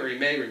probably, or you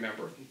may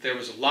remember, there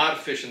was a lot of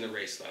fish in the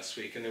race last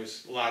week, and there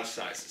was a lot of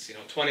sizes,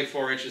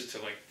 24 inches to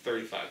like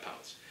 35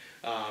 pounds.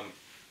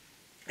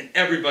 And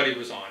everybody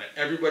was on it.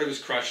 Everybody was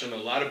crushing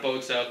them. A lot of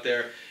boats out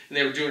there, and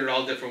they were doing it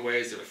all different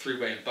ways. They were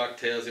three-way and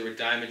bucktails. They were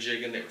diamond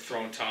jigging. They were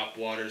throwing top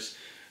waters.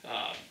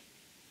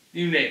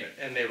 You name it,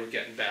 and they were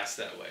getting bass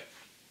that way.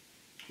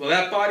 Well,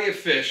 that body of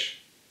fish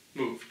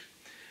moved.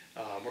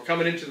 We're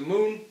coming into the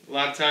moon. A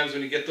lot of times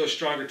when you get those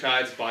stronger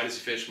tides, bodies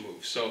of fish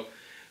move. So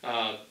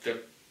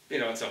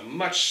it's a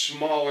much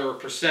smaller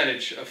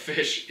percentage of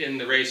fish in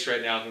the race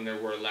right now than there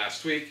were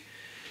last week.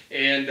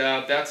 And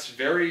that's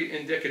very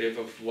indicative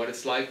of what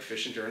it's like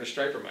fishing during a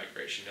striper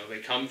migration. They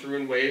come through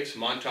in waves.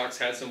 Montauk's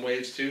had some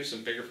waves too,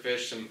 some bigger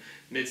fish, some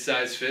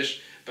mid-sized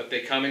fish, but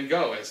they come and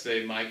go as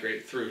they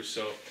migrate through.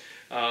 So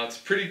it's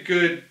a pretty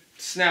good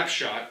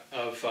snapshot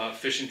of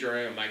fishing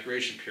during a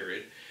migration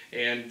period.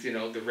 And,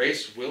 the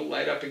race will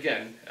light up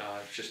again.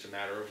 It's just a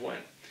matter of when.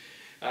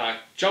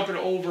 Jumping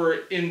over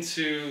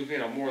into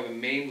more of the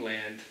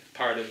mainland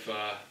part of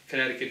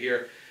Connecticut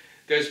here,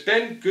 there's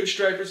been good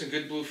stripers and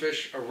good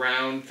bluefish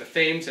around the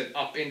Thames and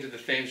up into the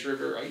Thames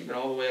River, even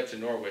all the way up to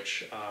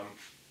Norwich.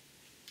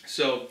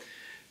 So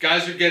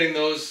guys are getting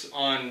those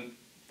on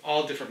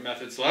all different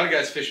methods. A lot of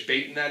guys fish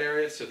bait in that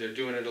area, so they're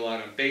doing it a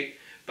lot on bait.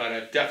 But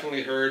I've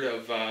definitely heard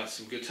of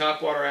some good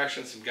topwater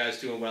action, some guys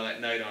doing well at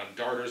night on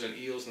darters and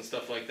eels and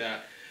stuff like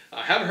that.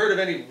 I haven't heard of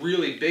any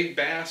really big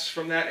bass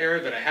from that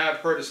area, but I have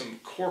heard of some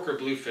corker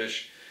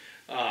bluefish.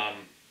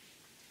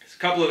 There's a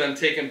couple of them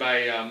taken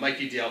by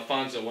Mikey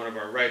D'Alfonso, one of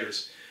our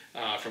writers,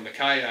 from the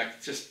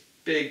kayak. Just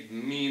big,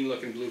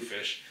 mean-looking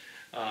bluefish.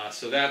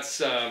 So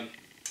that's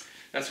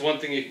one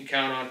thing you can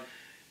count on.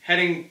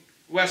 Heading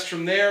west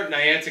from there,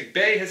 Narragansett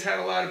Bay has had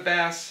a lot of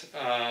bass.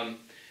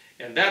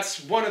 And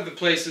that's one of the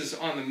places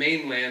on the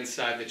mainland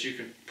side that you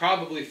can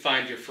probably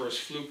find your first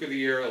fluke of the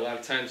year. A lot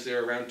of times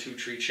they're around Two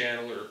Tree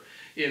Channel or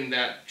in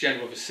that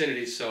general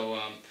vicinity, so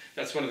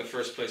that's one of the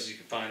first places you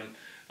can find them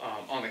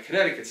on the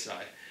Connecticut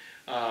side.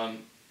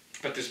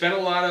 But there's been a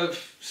lot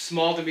of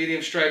small to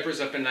medium stripers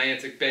up in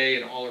Narragansett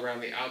Bay and all around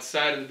the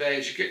outside of the bay.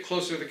 As you get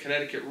closer to the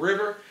Connecticut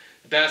River,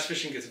 the bass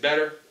fishing gets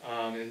better,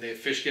 and the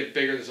fish get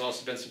bigger. There's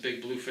also been some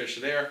big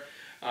bluefish there.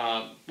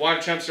 Water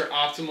temps are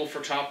optimal for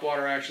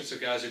topwater action, so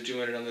guys are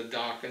doing it on the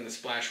dock and the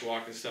splash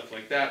walk and stuff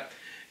like that.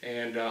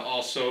 And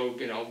also,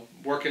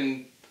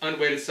 working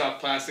unweighted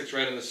soft plastics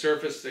right on the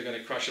surface. They're going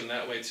to crush them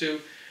that way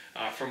too.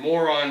 For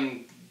more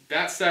on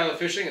that style of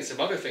fishing and some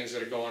other things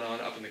that are going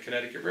on up in the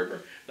Connecticut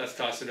River, let's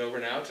toss it over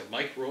now to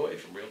Mike Roy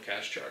from Real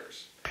Cash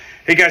Charters.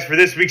 Hey guys, for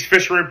this week's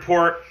Fisherman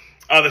Report,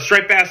 the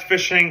striped bass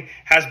fishing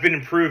has been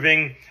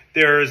improving.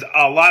 There's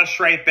a lot of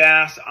striped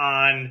bass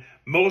on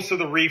most of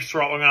the reefs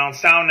throughout Long Island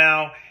Sound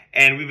now,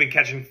 and we've been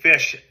catching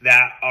fish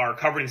that are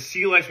covered in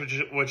sea lice,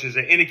 which is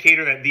an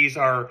indicator that these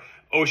are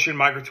ocean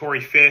migratory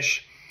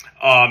fish.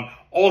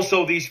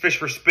 Also, these fish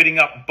were spitting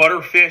up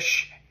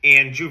butterfish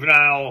and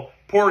juvenile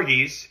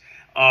porgies.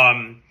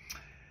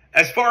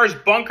 As far as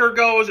bunker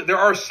goes, there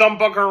are some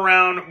bunker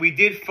around. We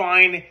did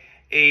find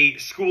a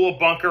school of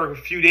bunker a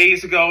few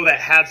days ago that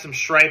had some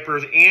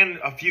stripers and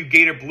a few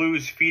gator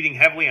blues feeding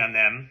heavily on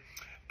them.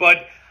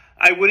 But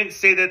I wouldn't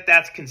say that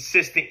that's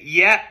consistent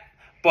yet,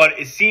 but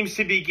it seems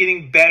to be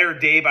getting better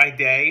day by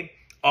day.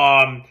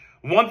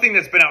 One thing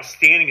that's been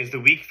outstanding is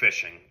the weak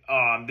fishing.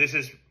 This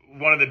is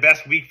one of the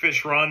best weak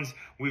fish runs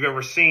we've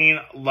ever seen.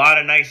 A lot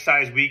of nice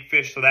sized weak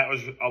fish, so that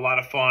was a lot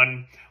of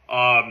fun.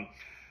 A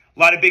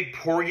lot of big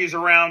porgies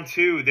around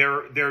too.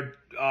 They're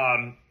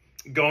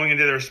going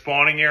into their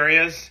spawning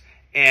areas,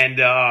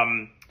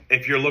 and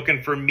if you're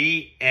looking for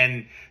meat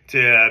and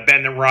to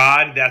bend the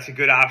rod, that's a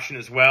good option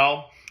as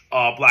well.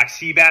 Black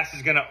sea bass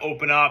is going to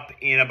open up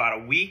in about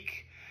a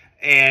week,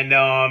 and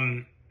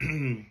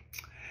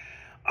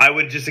I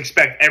would just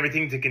expect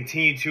everything to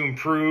continue to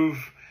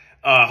improve.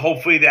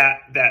 Hopefully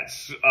that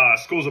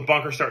schools of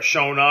bunker start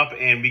showing up,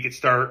 and we could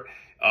start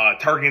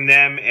targeting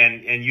them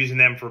and using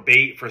them for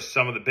bait for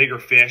some of the bigger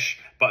fish.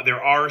 But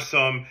there are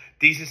some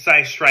decent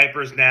sized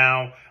stripers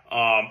now,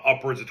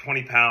 upwards of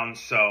 20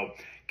 pounds. So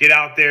get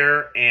out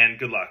there and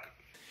good luck.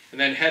 And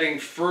then heading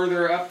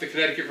further up the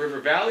Connecticut River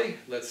Valley,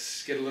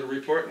 let's get a little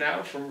report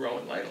now from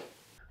Rowan Lytle.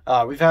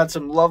 We've had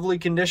some lovely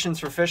conditions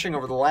for fishing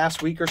over the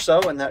last week or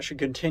so, and that should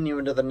continue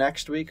into the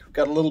next week. We've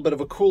got a little bit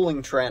of a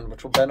cooling trend,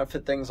 which will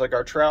benefit things like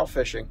our trout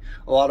fishing.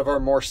 A lot of our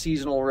more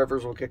seasonal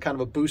rivers will get kind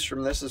of a boost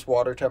from this as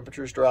water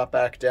temperatures drop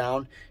back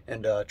down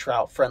and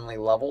trout-friendly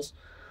levels.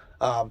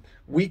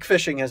 Weak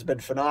fishing has been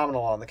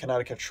phenomenal on the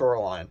Connecticut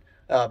shoreline.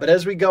 But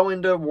as we go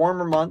into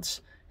warmer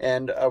months,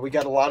 and we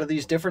got a lot of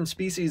these different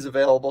species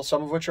available,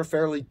 some of which are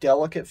fairly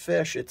delicate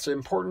fish, it's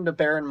important to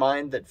bear in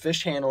mind that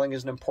fish handling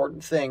is an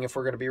important thing if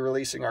we're going to be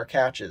releasing our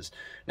catches.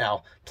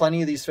 Now,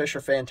 plenty of these fish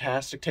are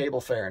fantastic table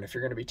fare, and if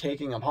you're going to be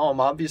taking them home,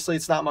 obviously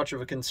it's not much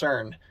of a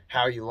concern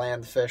how you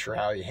land the fish or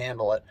how you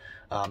handle it,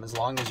 as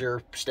long as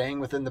you're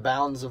staying within the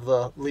bounds of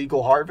the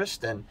legal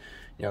harvest and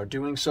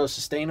doing so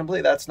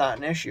sustainably, that's not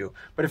an issue.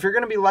 But if you're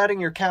going to be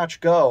letting your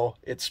catch go,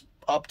 it's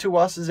up to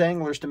us as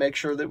anglers to make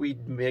sure that we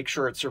make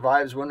sure it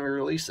survives when we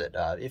release it.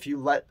 If you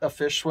let a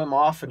fish swim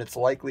off and it's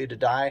likely to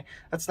die,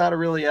 that's not a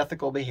really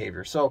ethical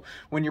behavior. So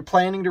when you're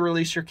planning to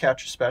release your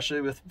catch,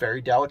 especially with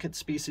very delicate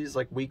species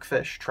like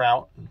weakfish,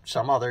 trout, and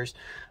some others,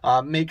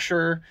 make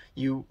sure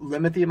you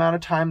limit the amount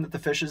of time that the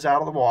fish is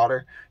out of the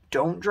water.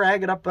 Don't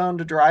drag it up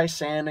onto dry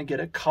sand and get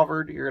it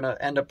covered. You're going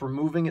to end up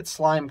removing its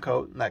slime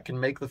coat, and that can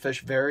make the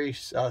fish very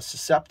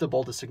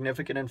susceptible to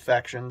significant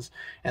infections,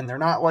 and they're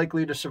not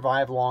likely to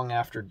survive long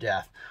after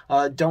death.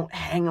 Don't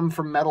hang them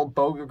from metal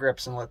boga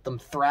grips and let them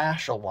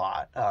thrash a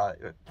lot,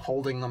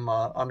 holding them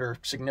under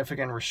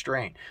significant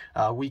restraint.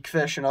 Weak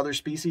fish and other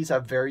species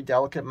have very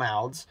delicate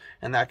mouths,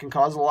 and that can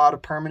cause a lot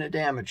of permanent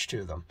damage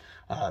to them.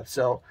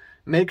 So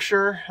make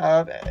sure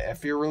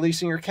if you're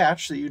releasing your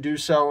catch that you do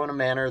so in a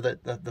manner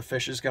that the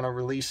fish is going to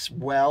release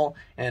well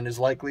and is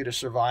likely to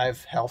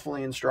survive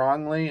healthily and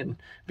strongly and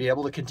be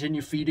able to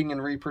continue feeding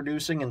and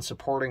reproducing and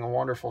supporting a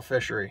wonderful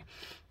fishery.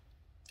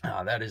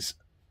 That is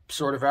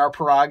sort of our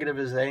prerogative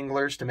as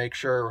anglers, to make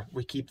sure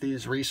we keep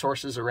these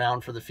resources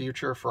around for the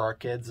future for our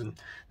kids and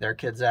their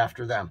kids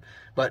after them.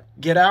 But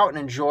get out and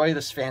enjoy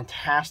this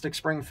fantastic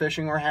spring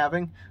fishing we're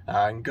having,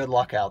 and good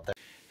luck out there.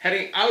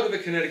 Heading out of the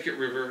Connecticut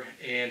River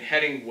and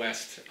heading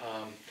west,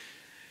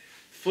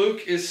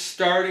 fluke is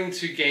starting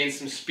to gain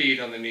some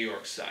speed on the New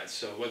York side.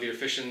 So whether you're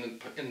fishing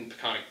in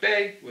Peconic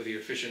Bay, whether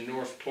you're fishing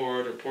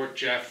Northport or Port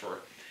Jeff or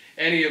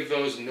any of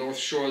those North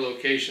Shore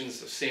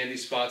locations, the sandy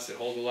spots that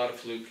hold a lot of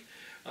fluke,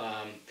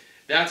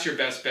 that's your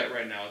best bet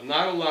right now.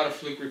 Not a lot of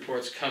fluke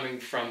reports coming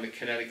from the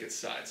Connecticut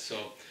side. So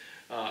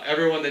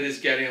everyone that is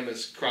getting them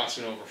is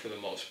crossing over for the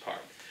most part.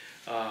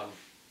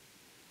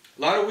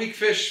 A lot of weak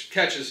fish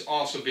catches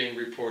also being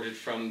reported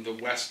from the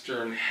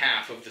western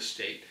half of the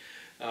state.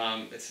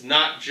 It's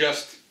not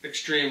just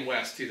extreme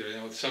west either.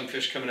 Some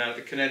fish coming out of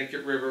the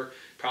Connecticut River,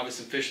 probably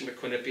some fish in the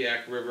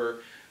Quinnipiac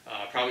River,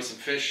 probably some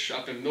fish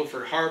up in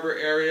Milford Harbor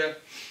area,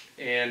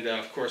 and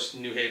of course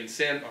New Haven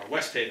Sandbar,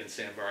 West Haven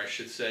Sandbar, I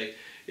should say,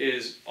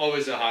 is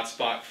always a hot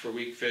spot for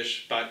weak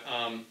fish. But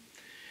I'm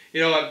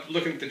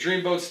looking at the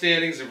Dreamboat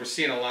standings, and we're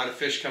seeing a lot of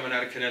fish coming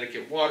out of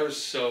Connecticut waters.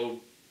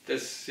 So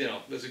there's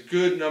a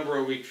good number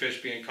of weak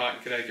fish being caught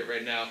in Connecticut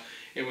right now,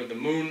 and with the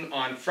moon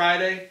on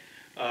Friday,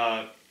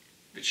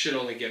 it should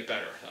only get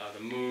better.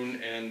 The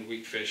moon and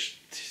weak fish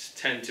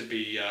tend to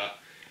be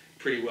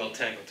pretty well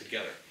tangled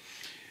together.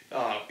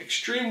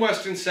 Extreme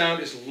Western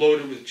Sound is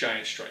loaded with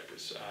giant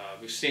stripers.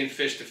 We've seen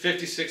fish to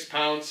 56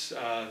 pounds.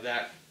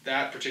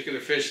 That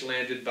particular fish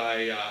landed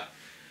by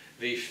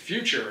the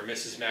future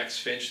Mrs. Max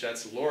Finch.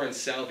 That's Lauren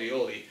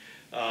Salvioli,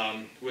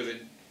 with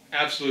an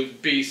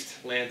absolute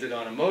beast landed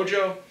on a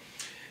mojo,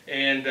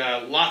 and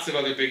lots of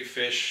other big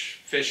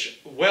fish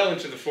well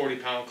into the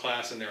 40-pound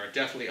class, and there are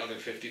definitely other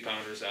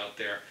 50-pounders out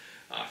there.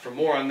 For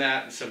more on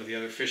that and some of the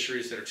other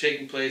fisheries that are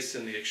taking place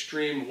in the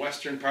extreme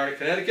western part of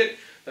Connecticut,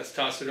 let's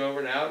toss it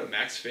over now to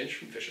Max Finch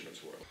from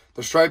Fisherman's World.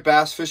 The striped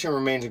bass fishing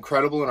remains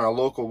incredible in our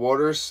local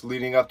waters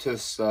leading up to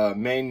this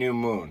May new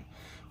moon.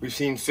 We've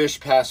seen fish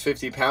past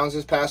 50 pounds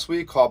this past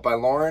week, caught by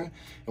Lauren,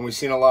 and we've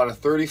seen a lot of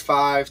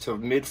 35 to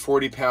mid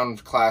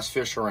 40-pound class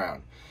fish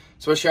around,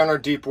 especially on our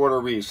deep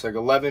water reefs like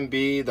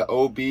 11B, the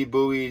OB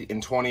buoy,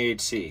 and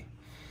 28C.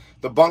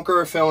 The bunker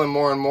are filling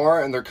more and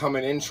more, and they're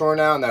coming inshore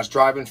now, and that's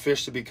driving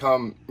fish to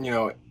become,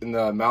 in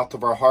the mouth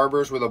of our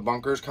harbors where the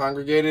bunkers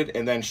congregated,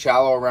 and then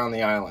shallow around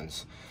the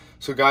islands.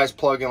 So guys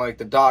plugging like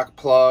the dock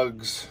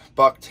plugs,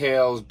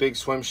 bucktails, big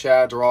swim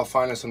shads are all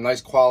finding some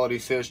nice quality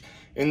fish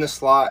in the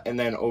slot and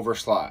then over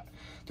slot.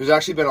 There's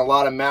actually been a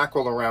lot of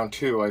mackerel around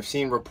too. I've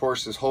seen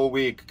reports this whole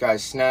week,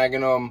 guys snagging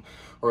them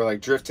or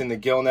like drifting the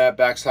gill net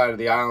backside of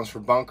the islands for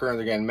bunker, and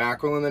they're getting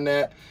mackerel in the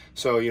net.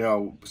 So,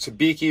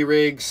 sabiki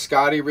rigs,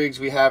 Scotty rigs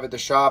we have at the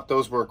shop,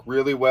 those work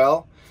really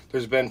well.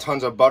 There's been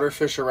tons of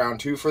butterfish around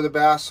too for the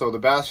bass, so the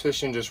bass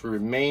fishing just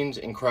remains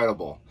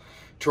incredible.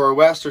 To our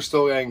west, they're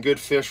still getting good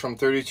fish from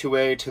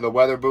 32A to the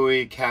Weather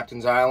Buoy,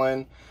 Captain's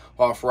Island,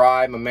 off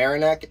Rye,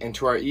 Mamaroneck, and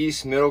to our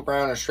east, Middle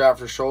Ground and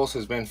Stratford Shoals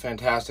has been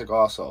fantastic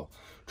also.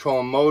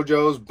 Trolling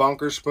mojos,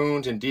 bunker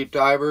spoons, and deep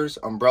divers,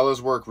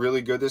 umbrellas work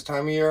really good this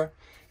time of year,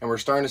 and we're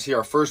starting to see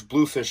our first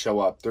bluefish show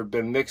up. They've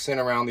been mixing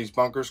around these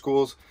bunker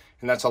schools,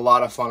 and that's a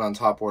lot of fun on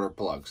topwater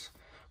plugs.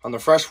 On the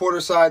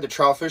freshwater side, the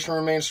trout fishing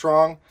remains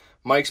strong,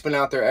 Mike's been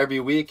out there every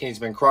week and he's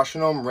been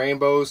crushing them.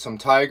 Rainbows, some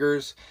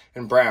tigers,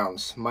 and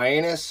browns.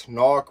 Mianus,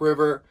 Norwalk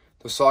River,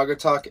 the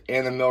Saugatuck,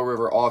 and the Mill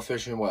River all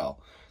fishing well.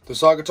 The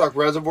Saugatuck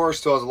Reservoir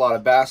still has a lot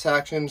of bass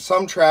action.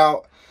 Some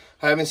trout.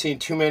 I haven't seen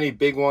too many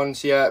big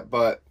ones yet,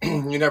 but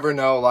you never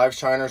know. Live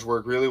shiners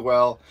work really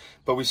well.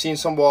 But we've seen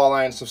some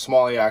walleye and some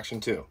smallie action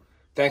too.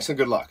 Thanks and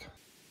good luck.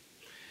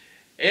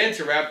 And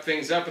to wrap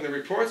things up in the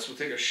reports, we'll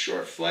take a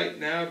short flight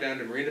now down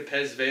to Marina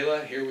Pez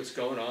Vela, hear what's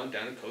going on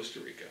down in Costa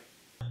Rica.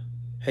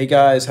 Hey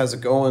guys, how's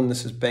it going?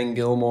 This is Ben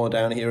Gilmore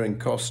down here in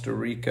Costa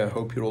Rica.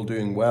 Hope you're all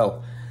doing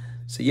well.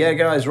 So yeah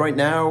guys, right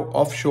now,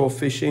 offshore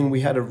fishing,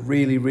 we had a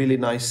really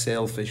nice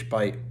sailfish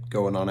bite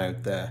going on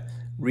out there.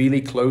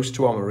 Really close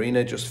to our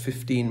marina, just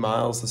 15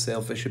 miles the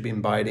sailfish have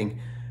been biting.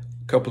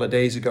 A couple of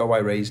days ago I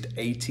raised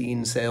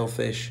 18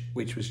 sailfish,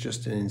 which was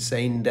just an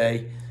insane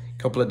day.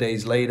 A couple of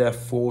days later,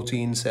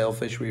 14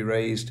 sailfish we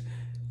raised.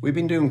 We've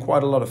been doing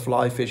quite a lot of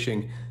fly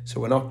fishing,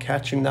 so we're not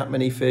catching that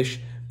many fish,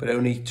 but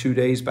only 2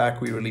 days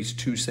back we released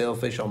 2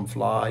 sailfish on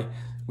fly,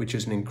 which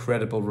is an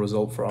incredible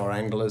result for our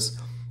anglers.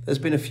 There's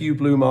been a few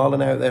blue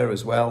marlin out there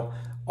as well.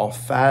 Our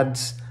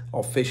fads,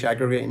 our fish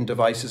aggregating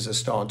devices are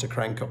starting to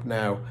crank up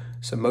now,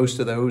 so most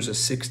of those are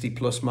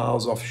 60+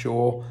 miles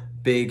offshore,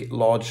 big,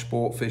 large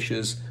sport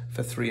fishers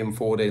for 3 and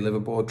 4 day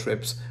liveaboard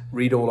trips.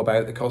 Read all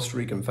about the Costa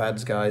Rican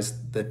fads, guys.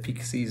 The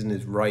peak season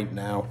is right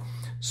now.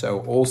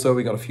 So also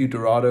we got a few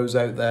dorados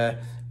out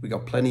there. We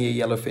got plenty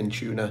of yellowfin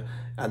tuna,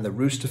 and the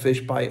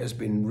roosterfish bite has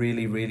been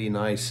really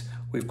nice.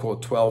 We've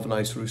caught 12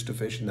 nice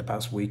roosterfish in the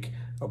past week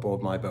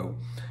aboard my boat.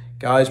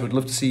 Guys, we'd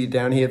love to see you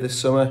down here this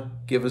summer.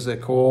 Give us a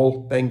call.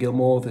 Ben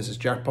Gilmore, this is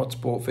Jackpot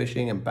Sport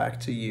Fishing, and back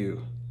to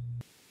you.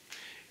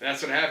 And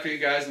that's what I have for you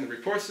guys in the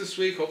reports this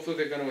week. Hopefully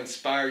they're going to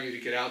inspire you to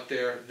get out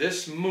there.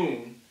 This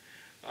moon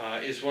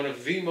is one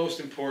of the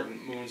most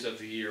important moons of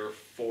the year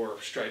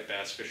for striped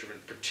bass fishermen,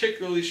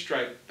 particularly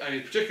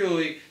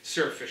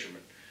surf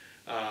fishermen.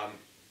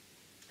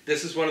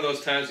 This is one of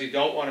those times you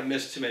don't want to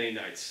miss too many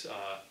nights.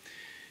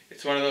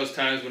 It's one of those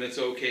times when it's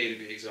okay to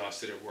be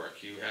exhausted at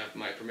work. You have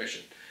my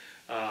permission.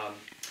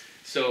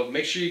 So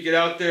make sure you get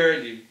out there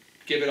and you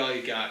give it all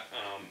you got.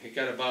 You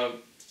got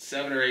about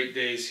 7 or 8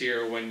 days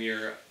here when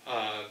your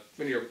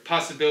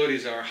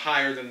possibilities are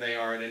higher than they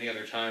are at any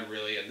other time,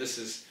 really. And this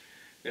is,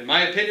 in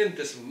my opinion,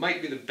 this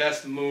might be the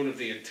best moon of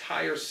the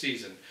entire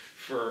season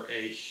for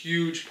a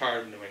huge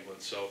part of New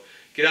England. So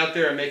get out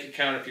there and make it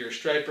count if you're a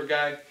striper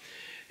guy.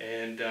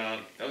 And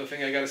the other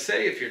thing I got to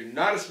say, if you're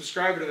not a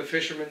subscriber to The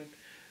Fisherman,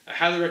 I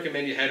highly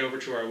recommend you head over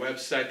to our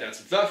website. That's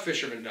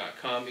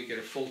thefisherman.com. You get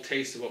a full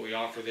taste of what we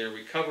offer there.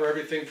 We cover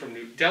everything from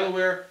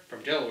Delaware,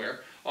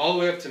 all the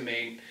way up to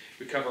Maine.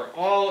 We cover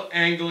all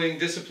angling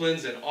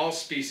disciplines and all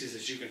species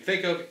that you can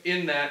think of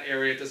in that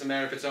area. It doesn't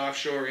matter if it's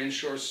offshore,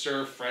 inshore,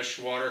 surf,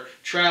 freshwater,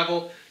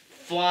 travel,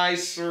 fly,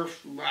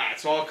 surf,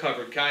 it's all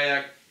covered.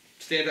 Kayak,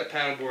 stand-up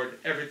paddleboard,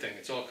 everything,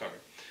 it's all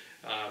covered.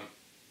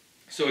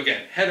 So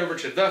again, head over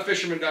to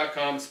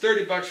thefisherman.com. It's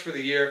 $30 for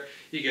the year.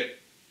 You get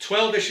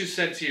 12 issues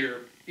sent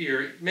to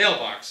your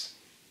mailbox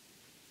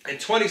and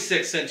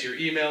 26 sent to your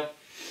email.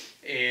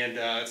 And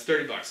it's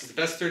 $30. It's the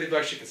best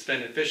 $30 you can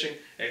spend in fishing.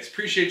 I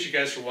appreciate you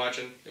guys for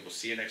watching, and we'll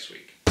see you next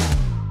week.